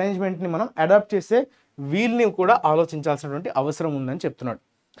ఒక అరేంజ్మెంట్ని మనం అడాప్ట్ చేసే వీల్ని కూడా ఆలోచించాల్సినటువంటి అవసరం ఉందని చెప్తున్నాడు.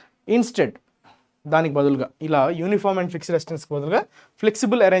 ఇన్స్టెడ్ దానికి బదులుగా ఇలా యూనిఫామ్ అండ్ ఫిక్స్డ్ అసిస్టెన్స్కి బదులుగా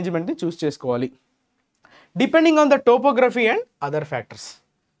ఫ్లెక్సిబుల్ అరేంజ్మెంట్ని చూస్ చేసుకోవాలి depending on the topography and other factors.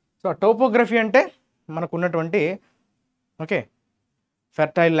 So ఆ టోపోగ్రఫీ అంటే మనకు ఉన్నటువంటి ఓకే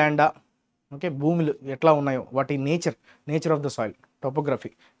ఫెర్టైల్ ల్యాండా ఓకే భూములు ఎట్లా ఉన్నాయో వాటి nature of the soil topography,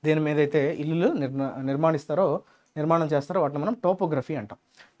 దేని మీద అయితే ఇల్లులు నిర్మాణం చేస్తారో వాటిని మనం టోపోగ్రఫీ అంటాం.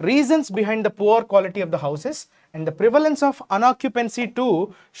 Reasons behind the poor quality of the houses and the prevalence of అన్ఆక్యుపెన్సీ two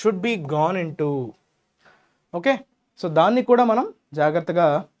should be gone in to. Okay so దాన్ని కూడా మనం జాగ్రత్తగా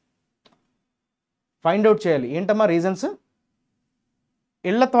ఫైండ్ అవుట్ చేయాలి. ఏంటమ్మా రీజన్స్?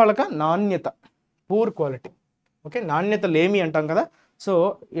 ఇళ్ల తాలూకా నాణ్యత పూర్ క్వాలిటీ ఓకే నాణ్యత లేమి అంటాం కదా. సో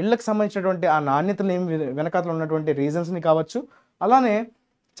ఇళ్ళకి సంబంధించినటువంటి ఆ నాణ్యత లేమి వెనకాతలో ఉన్నటువంటి రీజన్స్ని కావచ్చు, అలానే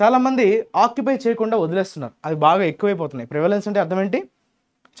చాలామంది ఆక్యుపై చేయకుండా వదిలేస్తున్నారు, అవి బాగా ఎక్కువైపోతున్నాయి. ప్రివాలెన్స్ అంటే అర్థం ఏంటి?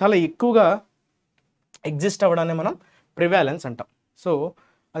 చాలా ఎక్కువగా ఎగ్జిస్ట్ అవ్వడాన్ని మనం ప్రివాలెన్స్ అంటాం. సో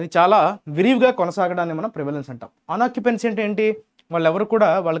అది చాలా విరివిగా కొనసాగడాన్ని మనం ప్రివాలెన్స్ అంటాం. అన్ఆక్యుపెన్సీ అంటే ఏంటి? వాళ్ళెవరు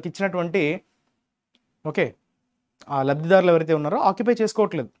కూడా వాళ్ళకి ఇచ్చినటువంటి ఓకే ఆ లబ్ధిదారులు ఎవరైతే ఉన్నారో ఆక్యుపై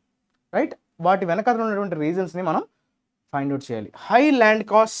చేసుకోవట్లేదు, రైట్? వాటి వెనకాల ఉన్నటువంటి రీజన్స్ని మనం ఫైండ్ అవుట్ చేయాలి. High land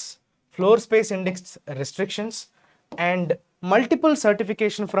cost, floor space index restrictions and multiple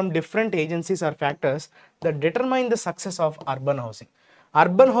certification from different agencies are factors that determine the success of urban housing.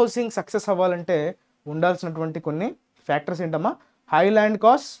 Urban housing success అవ్వాలంటే ఉండాల్సినటువంటి కొన్ని ఫ్యాక్టర్స్ ఏంటమ్మా? High land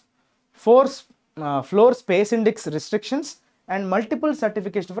cost, floor space index restrictions and multiple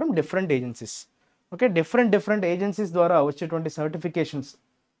certification from different agencies. Okay different agencies ద్వారా వచ్చేటువంటి certifications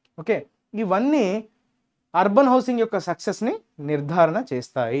okay ఇవన్నీ urban housing యొక్క సక్సెస్ని నిర్ధారణ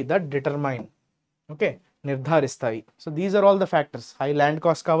చేస్తాయి. That determine okay నిర్ధారిస్తాయి. So these are all the factors. High land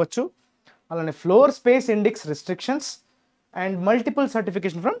cost కావచ్చు, అలానే floor space index restrictions and multiple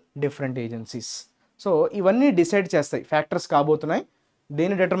certification from different agencies. So ఇవన్నీ డిసైడ్ చేస్తాయి, ఫ్యాక్టర్స్ కాబోతున్నాయి.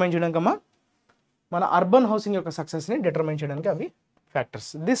 దేన్ని డిటర్మైన్ చేయడానికమ్మా? మన అర్బన్ హౌసింగ్ యొక్క సక్సెస్ని డిటర్మైన్ చేయడానికి అవి factors.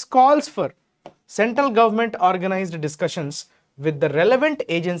 This calls for central government organised discussions with the relevant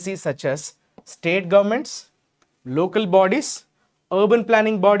agencies such as state governments, local bodies, urban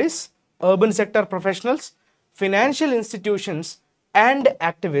planning bodies, urban sector professionals, financial institutions and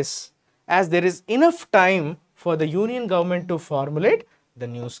activists, as there is enough time for the union government to formulate the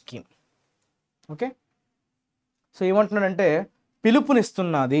new scheme. Okay, so ఏమంటున్నాడంటే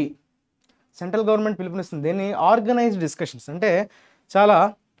పిలుపునిస్తున్నది, central government పిలుపునిస్తుంది. దీన్ని organised discussions అంటే చాలా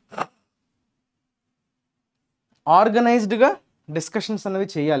ఆర్గనైజ్డ్గా discussions అనేవి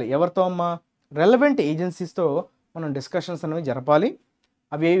చేయాలి. ఎవరితో అమ్మా? Relevant ఏజెన్సీస్తో మనం discussions అనేవి జరపాలి.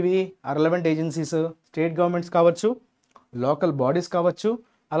 అవి ఏవి? ఆ రెలవెంట్ ఏజెన్సీస్ స్టేట్ గవర్నమెంట్స్ కావచ్చు, లోకల్ బాడీస్ కావచ్చు,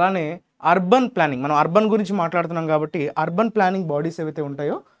 అలానే అర్బన్ ప్లానింగ్, మనం అర్బన్ గురించి మాట్లాడుతున్నాం కాబట్టి అర్బన్ ప్లానింగ్ బాడీస్ ఏవైతే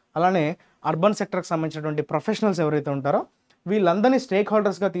ఉంటాయో అలానే అర్బన్ సెక్టర్కి సంబంధించినటువంటి ప్రొఫెషనల్స్ ఎవరైతే ఉంటారో వీళ్ళందరినీ స్టేక్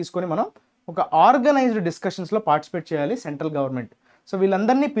హోల్డర్స్గా తీసుకొని మనం ఒక ఆర్గనైజ్డ్ డిస్కషన్స్లో పార్టిసిపేట్ చేయాలి సెంట్రల్ గవర్నమెంట్. సో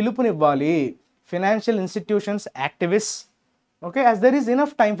వీళ్ళందరినీ పిలుపునివ్వాలి, financial institutions, activist, okay, as their is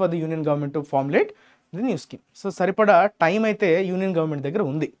enough time for the union government to formulate the new scheme. So సరిపడా టైం అయితే యూనియన్ గవర్నమెంట్ దగ్గర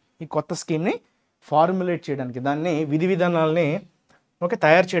ఉంది ఈ కొత్త స్కీమ్ని ఫార్ములేట్ చేయడానికి, దాన్ని విధి విధానాలని ఓకే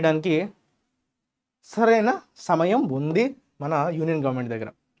తయారు చేయడానికి సరైన సమయం ఉంది మన యూనియన్ గవర్నమెంట్ దగ్గర.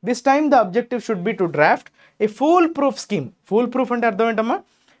 This time the objective should be to draft A full proof scheme. Full proof అంటే అర్థం ఏంటమ్మా,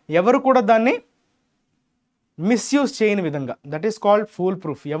 ఎవరు కూడా దాన్ని మిస్యూజ్ చేయని విధంగా, that is called pool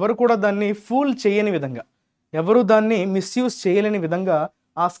proof. ఎవరు కూడా దాన్ని ఫూల్ చేయని విధంగా, ఎవరు దాన్ని మిస్యూజ్ చేయలేని విధంగా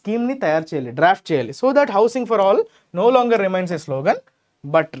ఆ స్కీమ్ని తయారు చేయాలి, డ్రాఫ్ట్ చేయాలి. So that housing for all know longer remains A slogan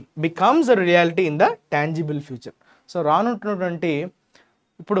but becomes a reality in the tangible future. So రానున్నటువంటి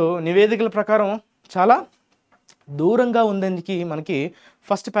ఇప్పుడు నివేదికల ప్రకారం చాలా దూరంగా ఉందని మనకి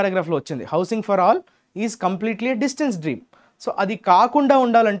ఫస్ట్ పారాగ్రాఫ్లో వచ్చింది, housing for all is completely distance dream. So అది కాకుండా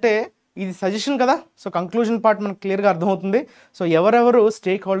ఉండాలంటే ఇది సజెషన్ కదా, సో కంక్లూజన్ పార్ట్ మనకు క్లియర్గా అర్థమవుతుంది. సో ఎవరెవరు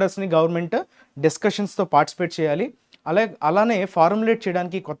స్టేక్ హోల్డర్స్ని గవర్నమెంట్ డిస్కషన్స్తో పార్టిసిపేట్ చేయాలి, అలానే ఫార్ములేట్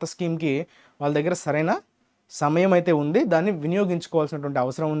చేయడానికి కొత్త స్కీమ్కి వాళ్ళ దగ్గర సరైన సమయం అయితే ఉంది, దాన్ని వినియోగించుకోవాల్సినటువంటి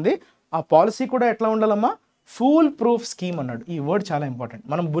అవసరం ఉంది. ఆ పాలసీ కూడా ఎట్లా ఉండాలమ్మా, ఫూల్ ప్రూఫ్ స్కీమ్ అన్నాడు. ఈ వర్డ్ చాలా ఇంపార్టెంట్.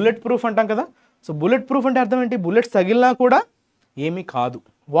 మనం బుల్లెట్ ప్రూఫ్ అంటాం కదా, సో బుల్లెట్ ప్రూఫ్ అంటే అర్థం ఏంటి, బుల్లెట్స్ తగిలినా కూడా ఏమీ కాదు.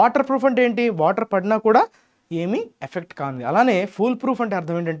 వాటర్ ప్రూఫ్ అంటే ఏంటి, వాటర్ పడినా కూడా ఏమీ ఎఫెక్ట్ కాదు. అలానే ఫూల్ ప్రూఫ్ అంటే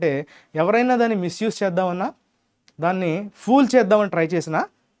అర్థం ఏంటంటే ఎవరైనా దాన్ని మిస్యూజ్ చేద్దామన్నా, దాన్ని ఫూల్ చేద్దామని ట్రై చేసినా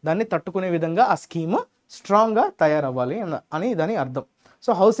దాన్ని తట్టుకునే విధంగా ఆ స్కీమ్ స్ట్రాంగ్గా తయారవ్వాలి అని దాని అర్థం.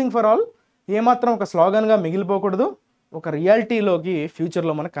 సో హౌసింగ్ ఫర్ ఆల్ ఏమాత్రం ఒక స్లోగన్గా మిగిలిపోకూడదు, ఒక రియాలిటీలోకి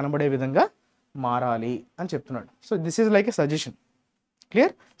ఫ్యూచర్లో మనకు కనబడే విధంగా మారాలి అని చెప్తున్నాడు. So this is like a suggestion.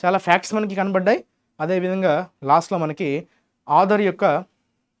 Clear, చాలా ఫ్యాక్ట్స్ మనకి కనబడ్డాయి. అదేవిధంగా లాస్ట్లో మనకి ఆథర్ యొక్క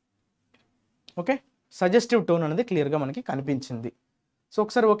ఓకే సజెస్టివ్ టోన్ అనేది క్లియర్గా మనకి కనిపించింది. సో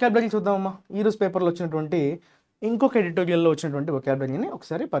ఒకసారి వొకాబులరీ చూద్దామమ్మా. ఈరోజు పేపర్లో వచ్చినటువంటి ఇంకొక ఎడిటోరియల్లో వచ్చినటువంటి వొకాబులరీని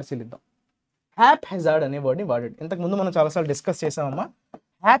ఒకసారి పరిశీలిద్దాం. హ్యాప్ హెజార్డ్ అనే వర్డ్ని వాడాడు. ఇంతకుముందు మనం చాలాసార్లు డిస్కస్ చేసామమ్మా.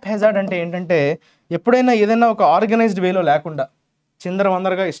 హ్యాప్ హెజార్డ్ అంటే ఏంటంటే ఎప్పుడైనా ఏదైనా ఒక ఆర్గనైజ్డ్ వేలో లేకుండా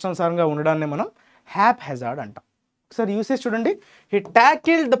చిందరవందరగా ఇష్టానుసారంగా ఉండడాన్ని మనం హ్యాప్ హెజార్డ్ అంటాం. ఒకసారి యూసేజ్ చూడండి. He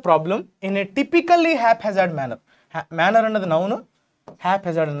tackled the problem in a typically హ్యాప్ hazard manner. Manner అన్నది నౌన్, హ్యాప్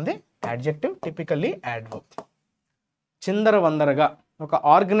హెజార్డ్ అన్నది యాడ్జెక్టివ్, టిపికల్లీ యాడ్వర్బ్. చిందరవందరగా ఒక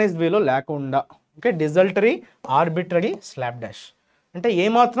ఆర్గనైజ్డ్ వేలో లేకుండా, ఓకే, డిజల్టరీ, ఆర్బిట్రరీ, స్లాప్ డాష్ అంటే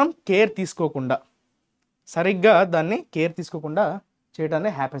ఏమాత్రం కేర్ తీసుకోకుండా, సరిగ్గా దాన్ని కేర్ తీసుకోకుండా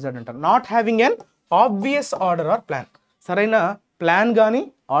చేయడాన్ని హ్యాప్ హెజార్డ్ అంటారు. Not having an obvious order or plan, సరైన ప్లాన్ కానీ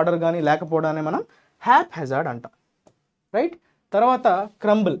ఆర్డర్ కానీ లేకపోవడాన్ని మనం హ్యాప్ హెజార్డ్ అంటాం. రైట్. తర్వాత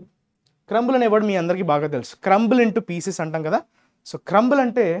క్రంబుల్. క్రంబుల్ అనే వర్డ్ మీ అందరికీ బాగా తెలుసు. క్రంబుల్ ఇంటూ పీసెస్ అంటాం కదా. సో క్రంబుల్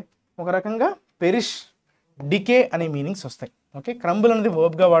అంటే ఒక రకంగా పెరిష్, డికే అనే మీనింగ్స్ వస్తాయి. ఓకే, క్రంబుల్ అనేది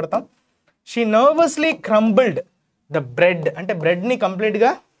వర్బ్గా వాడతాం. షీ నర్వస్లీ క్రంబుల్డ్ ద బ్రెడ్ అంటే బ్రెడ్ని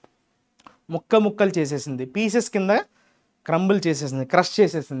కంప్లీట్గా ముక్కలు చేసేసింది, పీసెస్ కింద క్రంబుల్ చేసేసింది, క్రష్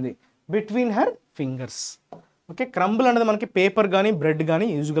చేసేసింది between her fingers. Okay, crumble అనేది మనకి పేపర్ కానీ బ్రెడ్ కానీ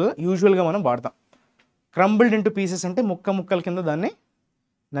యూజువల్గా మనం వాడతాం. క్రంబుల్డ్ ఇంటూ పీసెస్ అంటే ముక్కల కింద దాన్ని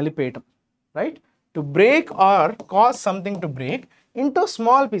నలిపేయటం. Right. To break are cause something to break into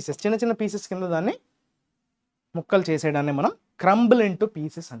small pieces, చిన్న చిన్న పీసెస్ కింద దాన్ని ముక్కలు చేసేయడాన్ని మనం క్రంబుల్ ఇంటూ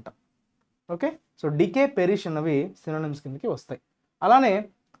పీసెస్ అంటాం. ఓకే, సో డికే, పెరిష్ అన్నవి సినోనిమ్స్ కిందకి వస్తాయి. అలానే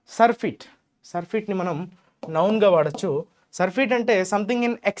సర్ఫిట్. సర్ఫిట్ని మనం నౌన్గా వాడచ్చు. సర్ఫిట్ అంటే something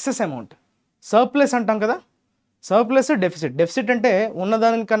in excess amount. Surplus అంటాం కదా, సర్ప్లస్, డెఫిసిట్. డెఫిసిట్ అంటే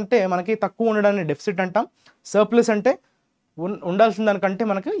ఉన్నదానికంటే మనకి తక్కువ ఉండడాన్ని డెఫిసిట్ అంటాం. సర్ప్లస్ అంటే ఉండాల్సిన దానికంటే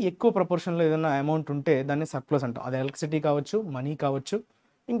మనకి ఎక్కువ ప్రపోర్షన్లో ఏదైనా అమౌంట్ ఉంటే దాన్ని సర్ప్లస్ అంటాం. అది ఎలక్ట్రిసిటీ కావచ్చు, మనీ కావచ్చు,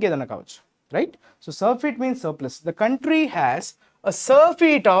 ఇంకేదైనా కావచ్చు. Right. So సర్ఫిట్ means surplus. The country has a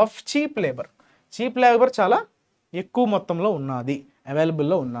సర్ఫిట్ of cheap labour. Cheap labour చాలా ఎక్కువ మొత్తంలో ఉన్నది,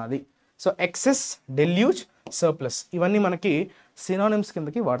 అవైలబుల్లో ఉన్నది. సో ఎక్సెస్, డెల్యూజ్, సర్ప్లస్ ఇవన్నీ మనకి సినోనిమ్స్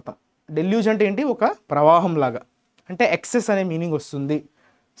కిందకి వాడతాం. డెల్యూజ్ అంటే ఏంటి, ఒక ప్రవాహం లాగా, అంటే ఎక్సెస్ అనే మీనింగ్ వస్తుంది.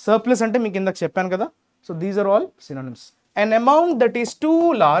 సర్ప్లస్ అంటే మీకు ఇందాక చెప్పాను కదా. So these are all synonyms. An amount that is too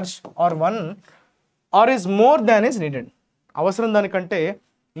large or is more than is needed. అవసరం దానికంటే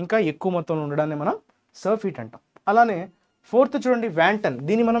ఇంకా ఎక్కువ మొత్తంలో ఉండడాన్ని మనం సర్ఫిట్ అంటాం. అలానే ఫోర్త్ చూడండి, వ్యాంటన్.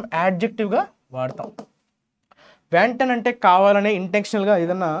 దీన్ని మనం యాడ్జెక్టివ్గా వాడతాం. వ్యాంటన్ అంటే కావాలనే ఇంటెన్షనల్గా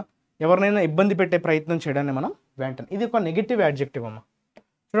ఏదన్నా ఎవరినైనా ఇబ్బంది పెట్టే ప్రయత్నం చేయడాన్ని మనం వ్యాంటన్. ఇది ఒక నెగిటివ్ యాడ్జెక్టివ్ అమ్మ.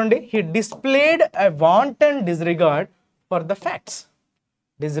 చూడండి, he displayed a వాంటన్ disregard for the facts.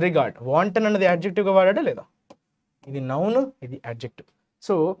 Disregard, వాంటన్ అన్నది యాడ్జెక్టివ్గా వాడాడా లేదా? ఇది నౌన్, ఇది యాడ్జెక్టివ్.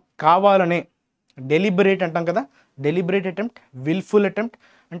 సో కావాలనే డెలిబరేట్ అంటాం కదా, డెలిబరేట్ అటెంప్ట్, విల్ఫుల్ అటెంప్ట్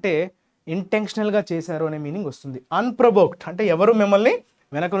అంటే ఇంటెన్షనల్గా చేశారు అనే మీనింగ్ వస్తుంది. అన్ప్రొవోక్డ్ అంటే ఎవరు మిమ్మల్ని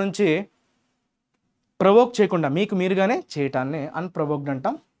వెనక నుంచి ప్రొవోక్ చేయకుండా మీకు మీరుగానే చేయటాన్ని అన్ప్రొవోక్డ్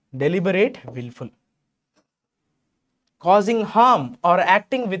అంటాం. Deliberate, wilful. Causing harm are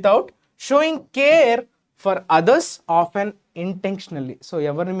acting without sowing care for others often intentionally. So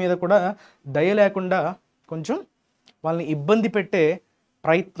ఎవరి మీద కూడా దయ లేకుండా కొంచెం వాళ్ళని ఇబ్బంది పెట్టే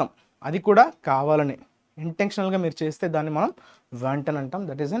ప్రయత్నం, అది కూడా కావాలని ఇంటెన్షనల్గా మీరు చేస్తే దాన్ని మనం వాంటన్ అంటాం.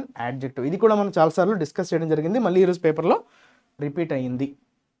 That is an adjective. ఇది కూడా మనం చాలాసార్లు డిస్కస్ చేయడం జరిగింది, మళ్ళీ ఈరోజు పేపర్లో రిపీట్ అయ్యింది.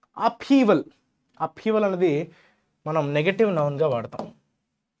 అప్హీవల్. అప్హీవల్ అనేది మనం నెగటివ్ నౌన్గా వాడతాం.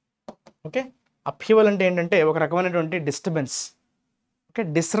 ఓకే, అప్హీవల్ అంటే ఏంటంటే ఒక రకమైనటువంటి డిస్టర్బెన్స్. ఓకే,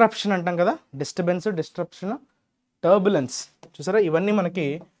 డిస్రప్షన్ అంటాం కదా, డిస్టర్బెన్స్, డిస్ట్రప్షన్, టర్బులెన్స్. చూసారా, ఇవన్నీ మనకి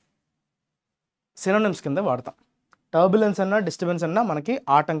సినోనిమ్స్ కింద వాడతాం. టర్బులెన్స్ అన్నా డిస్టర్బెన్స్ అన్నా మనకి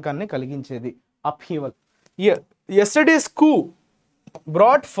ఆటంకాన్ని కలిగించేది. అప్హీవల్. Yesterday's coup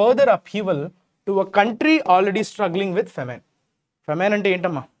brought further upheaval to a country already struggling with famine. Famine అంటే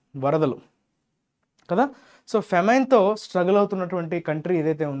ఏంటమ్మా, వరదలు కదా. సో ఫెమైన్తో స్ట్రగుల్ అవుతున్నటువంటి కంట్రీ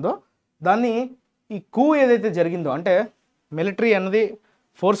ఏదైతే ఉందో దాన్ని ఈ కూ ఏదైతే జరిగిందో, అంటే మిలిటరీ అన్నది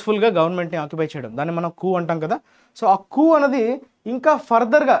ఫోర్స్ఫుల్గా గవర్నమెంట్ని ఆక్యుపై చేయడం, దాన్ని మనం కూ అంటాం కదా. సో ఆ కూ అన్నది ఇంకా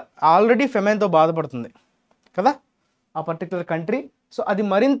ఫర్దర్గా ఆల్రెడీ ఫెమైన్తో బాధపడుతుంది కదా ఆ పర్టికులర్ కంట్రీ. సో అది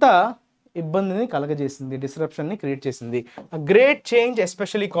మరింత ఇబ్బందిని కలగజేసింది, డిస్రప్షన్ని క్రియేట్ చేసింది. A great change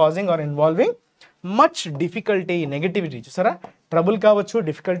especially causing are involving much difficulty, negativity. చూసారా, ట్రబుల్ కావచ్చు,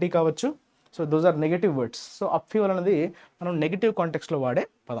 డిఫికల్టీ కావచ్చు. So those are negative words. So అప్హీవల్ అనేది మనం నెగటివ్ కాంటెక్స్లో వాడే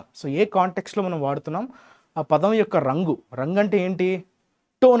పదం. సో ఏ కాంటెక్స్లో మనం వాడుతున్నాం, ఆ పదం యొక్క రంగు అంటే ఏంటి,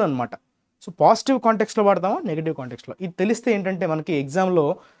 టోన్ అనమాట. So positive కాంటెక్స్లో వాడతామా, negative కాంటెక్స్లో. ఇది తెలిస్తే ఏంటంటే మనకి ఎగ్జామ్లో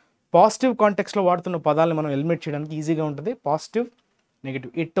పాజిటివ్ కాంటెక్స్లో వాడుతున్న పదాలను మనం ఎలిమినేట్ చేయడానికి ఈజీగా ఉంటుంది. పాజిటివ్,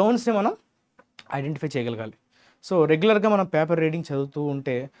 నెగిటివ్, ఈ టోన్స్ని మనం ఐడెంటిఫై చేయగలగాలి. సో రెగ్యులర్గా మనం పేపర్ రీడింగ్ చదువుతూ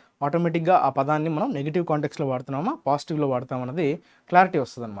ఉంటే ఆటోమేటిక్గా ఆ పదాన్ని మనం నెగిటివ్ కాంటెక్స్లో వాడుతున్నామా, పాజిటివ్లో వాడతామన్నది క్లారిటీ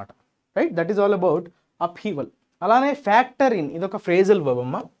వస్తుంది అనమాట. Right, that is all about అప్హీవల్. అలానే ఫ్యాక్టర్ ఇన్, ఇదొక ఫ్రేజల్ వర్బ్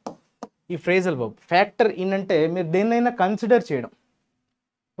అమ్మా. ఈ ఫ్రేజల్ వర్బ్ ఫ్యాక్టర్ ఇన్ అంటే మీరు దేన్నైనా కన్సిడర్ చేయడం.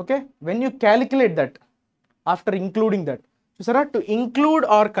 Okay, when you calculate that after including that. చూసారా, to include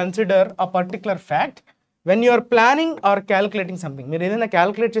are consider a particular fact when you are planning are calculating something. మీరు ఏదైనా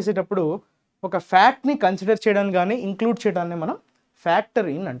క్యాలిక్యులేట్ చేసేటప్పుడు ఒక ఫ్యాక్ట్ని కన్సిడర్ చేయడానికి కానీ ఇంక్లూడ్ చేయడాన్ని మనం ఫ్యాక్టర్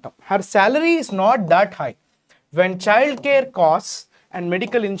ఇన్ అంటాం. Her salary is not that high when child care cost and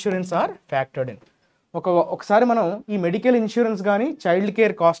medical insurance or factored in. ఒకసారి మనం ఈ మెడికల్ ఇన్సూరెన్స్ కానీ చైల్డ్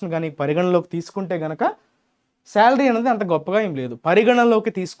కేర్ కాస్ట్ని కానీ పరిగణలోకి తీసుకుంటే కనుక శాలరీ అనేది అంత గొప్పగా ఏం లేదు.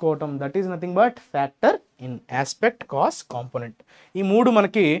 పరిగణలోకి తీసుకోవటం, that is nothing but factor in, aspect, cost, component. ఈ మూడు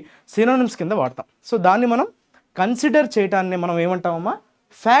మనకి సినోనిమ్స్ కింద వాడతాం. సో దాన్ని మనం కన్సిడర్ చేయటాన్ని మనం ఏమంటామమ్మా,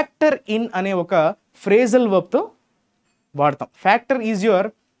 ఫ్యాక్టర్ ఇన్ అనే ఒక ఫ్రేజల్ వర్బ్తో వాడతాం. Factor is your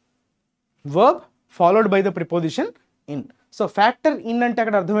verb followed by the preposition in. So factor in అంటే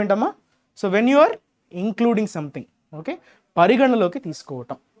అక్కడ అర్థం ఏంటమ్మా, so when you are including something. Okay, పరిగణలోకి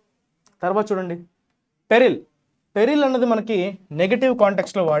తీసుకోవటం. తర్వాత చూడండి, పెరిల్. పెరిల్ అన్నది మనకి నెగటివ్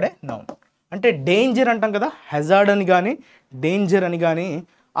కాంటెక్స్లో వాడే నౌన్. అంటే డేంజర్ అంటాం కదా, హెజార్డ్ అని కానీ డేంజర్ అని కానీ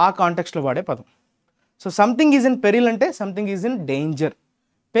ఆ కాంటెక్స్లో వాడే పదం. So something is in peril అంటే something is in danger.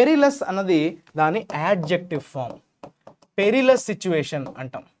 Perilous అన్నది దాని యాడ్జెక్టివ్ ఫామ్. పెరిలస్ సిచ్యువేషన్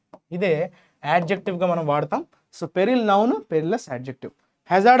అంటాం, ఇదే యాడ్జెక్టివ్గా మనం వాడతాం. So peril noun, perilous adjective.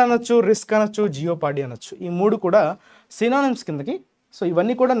 Hazard అనొచ్చు, రిస్క్ అనొచ్చు, జియోపార్డీ అనొచ్చు. ఈ మూడు కూడా సినోనిమ్స్ కిందకి. సో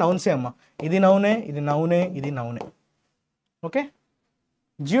ఇవన్నీ కూడా నౌన్సే అమ్మ. ఇది నౌనే, ఇది నౌనే, ఇది నౌనే. ఓకే,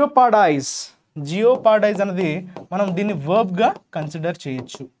 జియోపార్డైజ్. జియోపార్డైజ్ అనేది మనం దీన్ని వర్బ్గా కన్సిడర్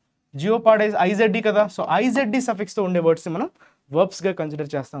చేయొచ్చు. జియోపార్డైజ్ ఐజెడ్డి కదా, సో ఐజెడ్డి సఫిక్స్తో ఉండే వర్డ్స్ని మనం వర్బ్స్గా కన్సిడర్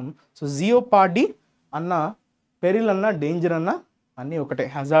చేస్తాం. సో జియోపార్డీ అన్న, పెరిల్ అన్న, డేంజర్ అన్న అన్నీ ఒకటే,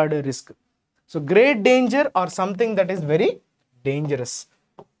 hazard, risk. So great danger or something that is very dangerous.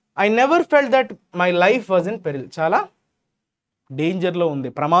 I never felt that my life was in peril. చాలా డేంజర్లో ఉంది,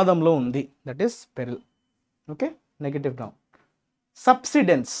 ప్రమాదంలో ఉంది, that is peril. Okay, negative noun.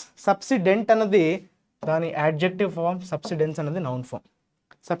 Subsidence. సబ్సిడెంట్ అన్నది దాని యాడ్జెక్టివ్ ఫామ్, సబ్సిడెన్స్ అనేది నౌన్ ఫామ్.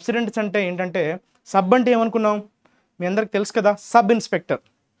 సబ్సిడెంట్స్ అంటే ఏంటంటే, sub అంటే ఏమనుకున్నాం మీ అందరికి తెలుసు కదా, సబ్ ఇన్స్పెక్టర్,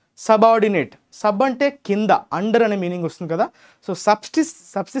 సబార్డినేట్. సబ్ అంటే కింద, అండర్ అనే మీనింగ్ వస్తుంది కదా. సో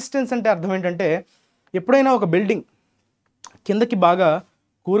సబ్సిస్టెన్స్ అంటే అర్థం ఏంటంటే, ఎప్పుడైనా ఒక బిల్డింగ్ కిందకి బాగా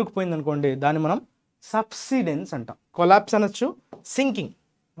కూరుకుపోయింది అనుకోండి, దాన్ని మనం సబ్సిడెన్స్ అంటాం. కొలాప్స్ అనొచ్చు, సింకింగ్.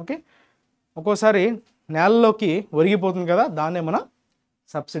 ఓకే, ఒక్కోసారి నేలలోకి ఒరిగిపోతుంది కదా, దాన్నే మనం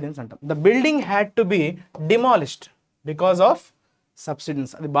సబ్సిడెన్స్ అంటాం. The building had to be demolished because of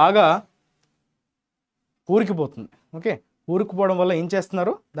subsidence. అది బాగా ఊరికిపోతుంది. ఓకే, ఊరుకుపోవడం వల్ల ఏం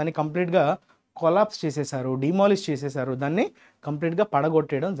చేస్తున్నారు, దాన్ని కంప్లీట్గా కొలాప్స్ చేసేసారు, డిమాలిష్ చేసేసారు, దాన్ని కంప్లీట్గా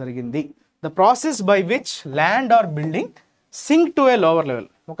పడగొట్టేయడం జరిగింది. The process by which land are building sync to A lower level,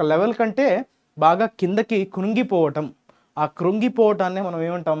 ఒక లెవెల్ కంటే బాగా కిందకి కృంగిపోవటం, ఆ కృంగిపోవటాన్ని మనం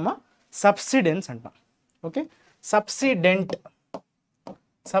ఏమంటామమ్మా సబ్సిడెన్స్ అంటాం. Okay, సబ్సిడెంట్,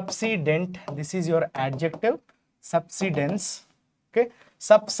 సబ్సిడెంట్, this is your adjective, subsidence. Okay,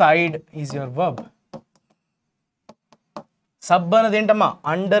 subside is your verb. Sub అనేది ఏంటమ్మా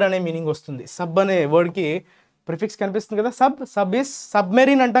అండర్ అనే మీనింగ్ వస్తుంది. సబ్ అనే వర్డ్కి ప్రిఫిక్స్ కనిపిస్తుంది కదా, సబ్ ఈస్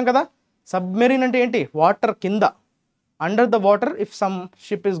సబ్మెరీన్ అంటాం కదా. సబ్మెరీన్ అంటే ఏంటి, వాటర్ కింద, under the water if some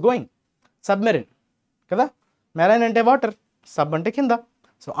ship is going, submarine కదా. మెరైన్ అంటే వాటర్, సబ్ అంటే కింద,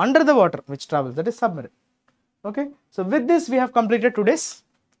 so under the water which travels, that is submarine. Okay, so with this we have completed today's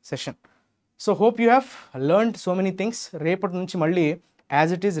session. So hope you have learned so many things. రేపటి నుంచి మళ్ళీ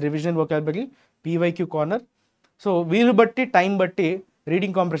as it is revision vocabulary, PYQ corner. So వీలు బట్టి time బట్టి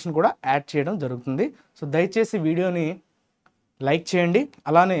reading compression కూడా add చేయడం జరుగుతుంది. So దయచేసి వీడియోని లైక్ చేయండి,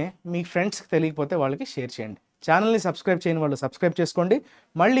 అలానే మీ ఫ్రెండ్స్కి తెలియకపోతే వాళ్ళకి షేర్ చేయండి. ఛానల్ని సబ్స్క్రైబ్ చేయని వాళ్ళు సబ్స్క్రైబ్ చేసుకోండి.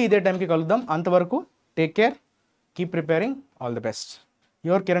 మళ్ళీ ఇదే టైంకి కలుద్దాం. అంతవరకు take care, keep preparing, all the best.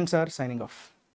 Your Kiran sir signing off.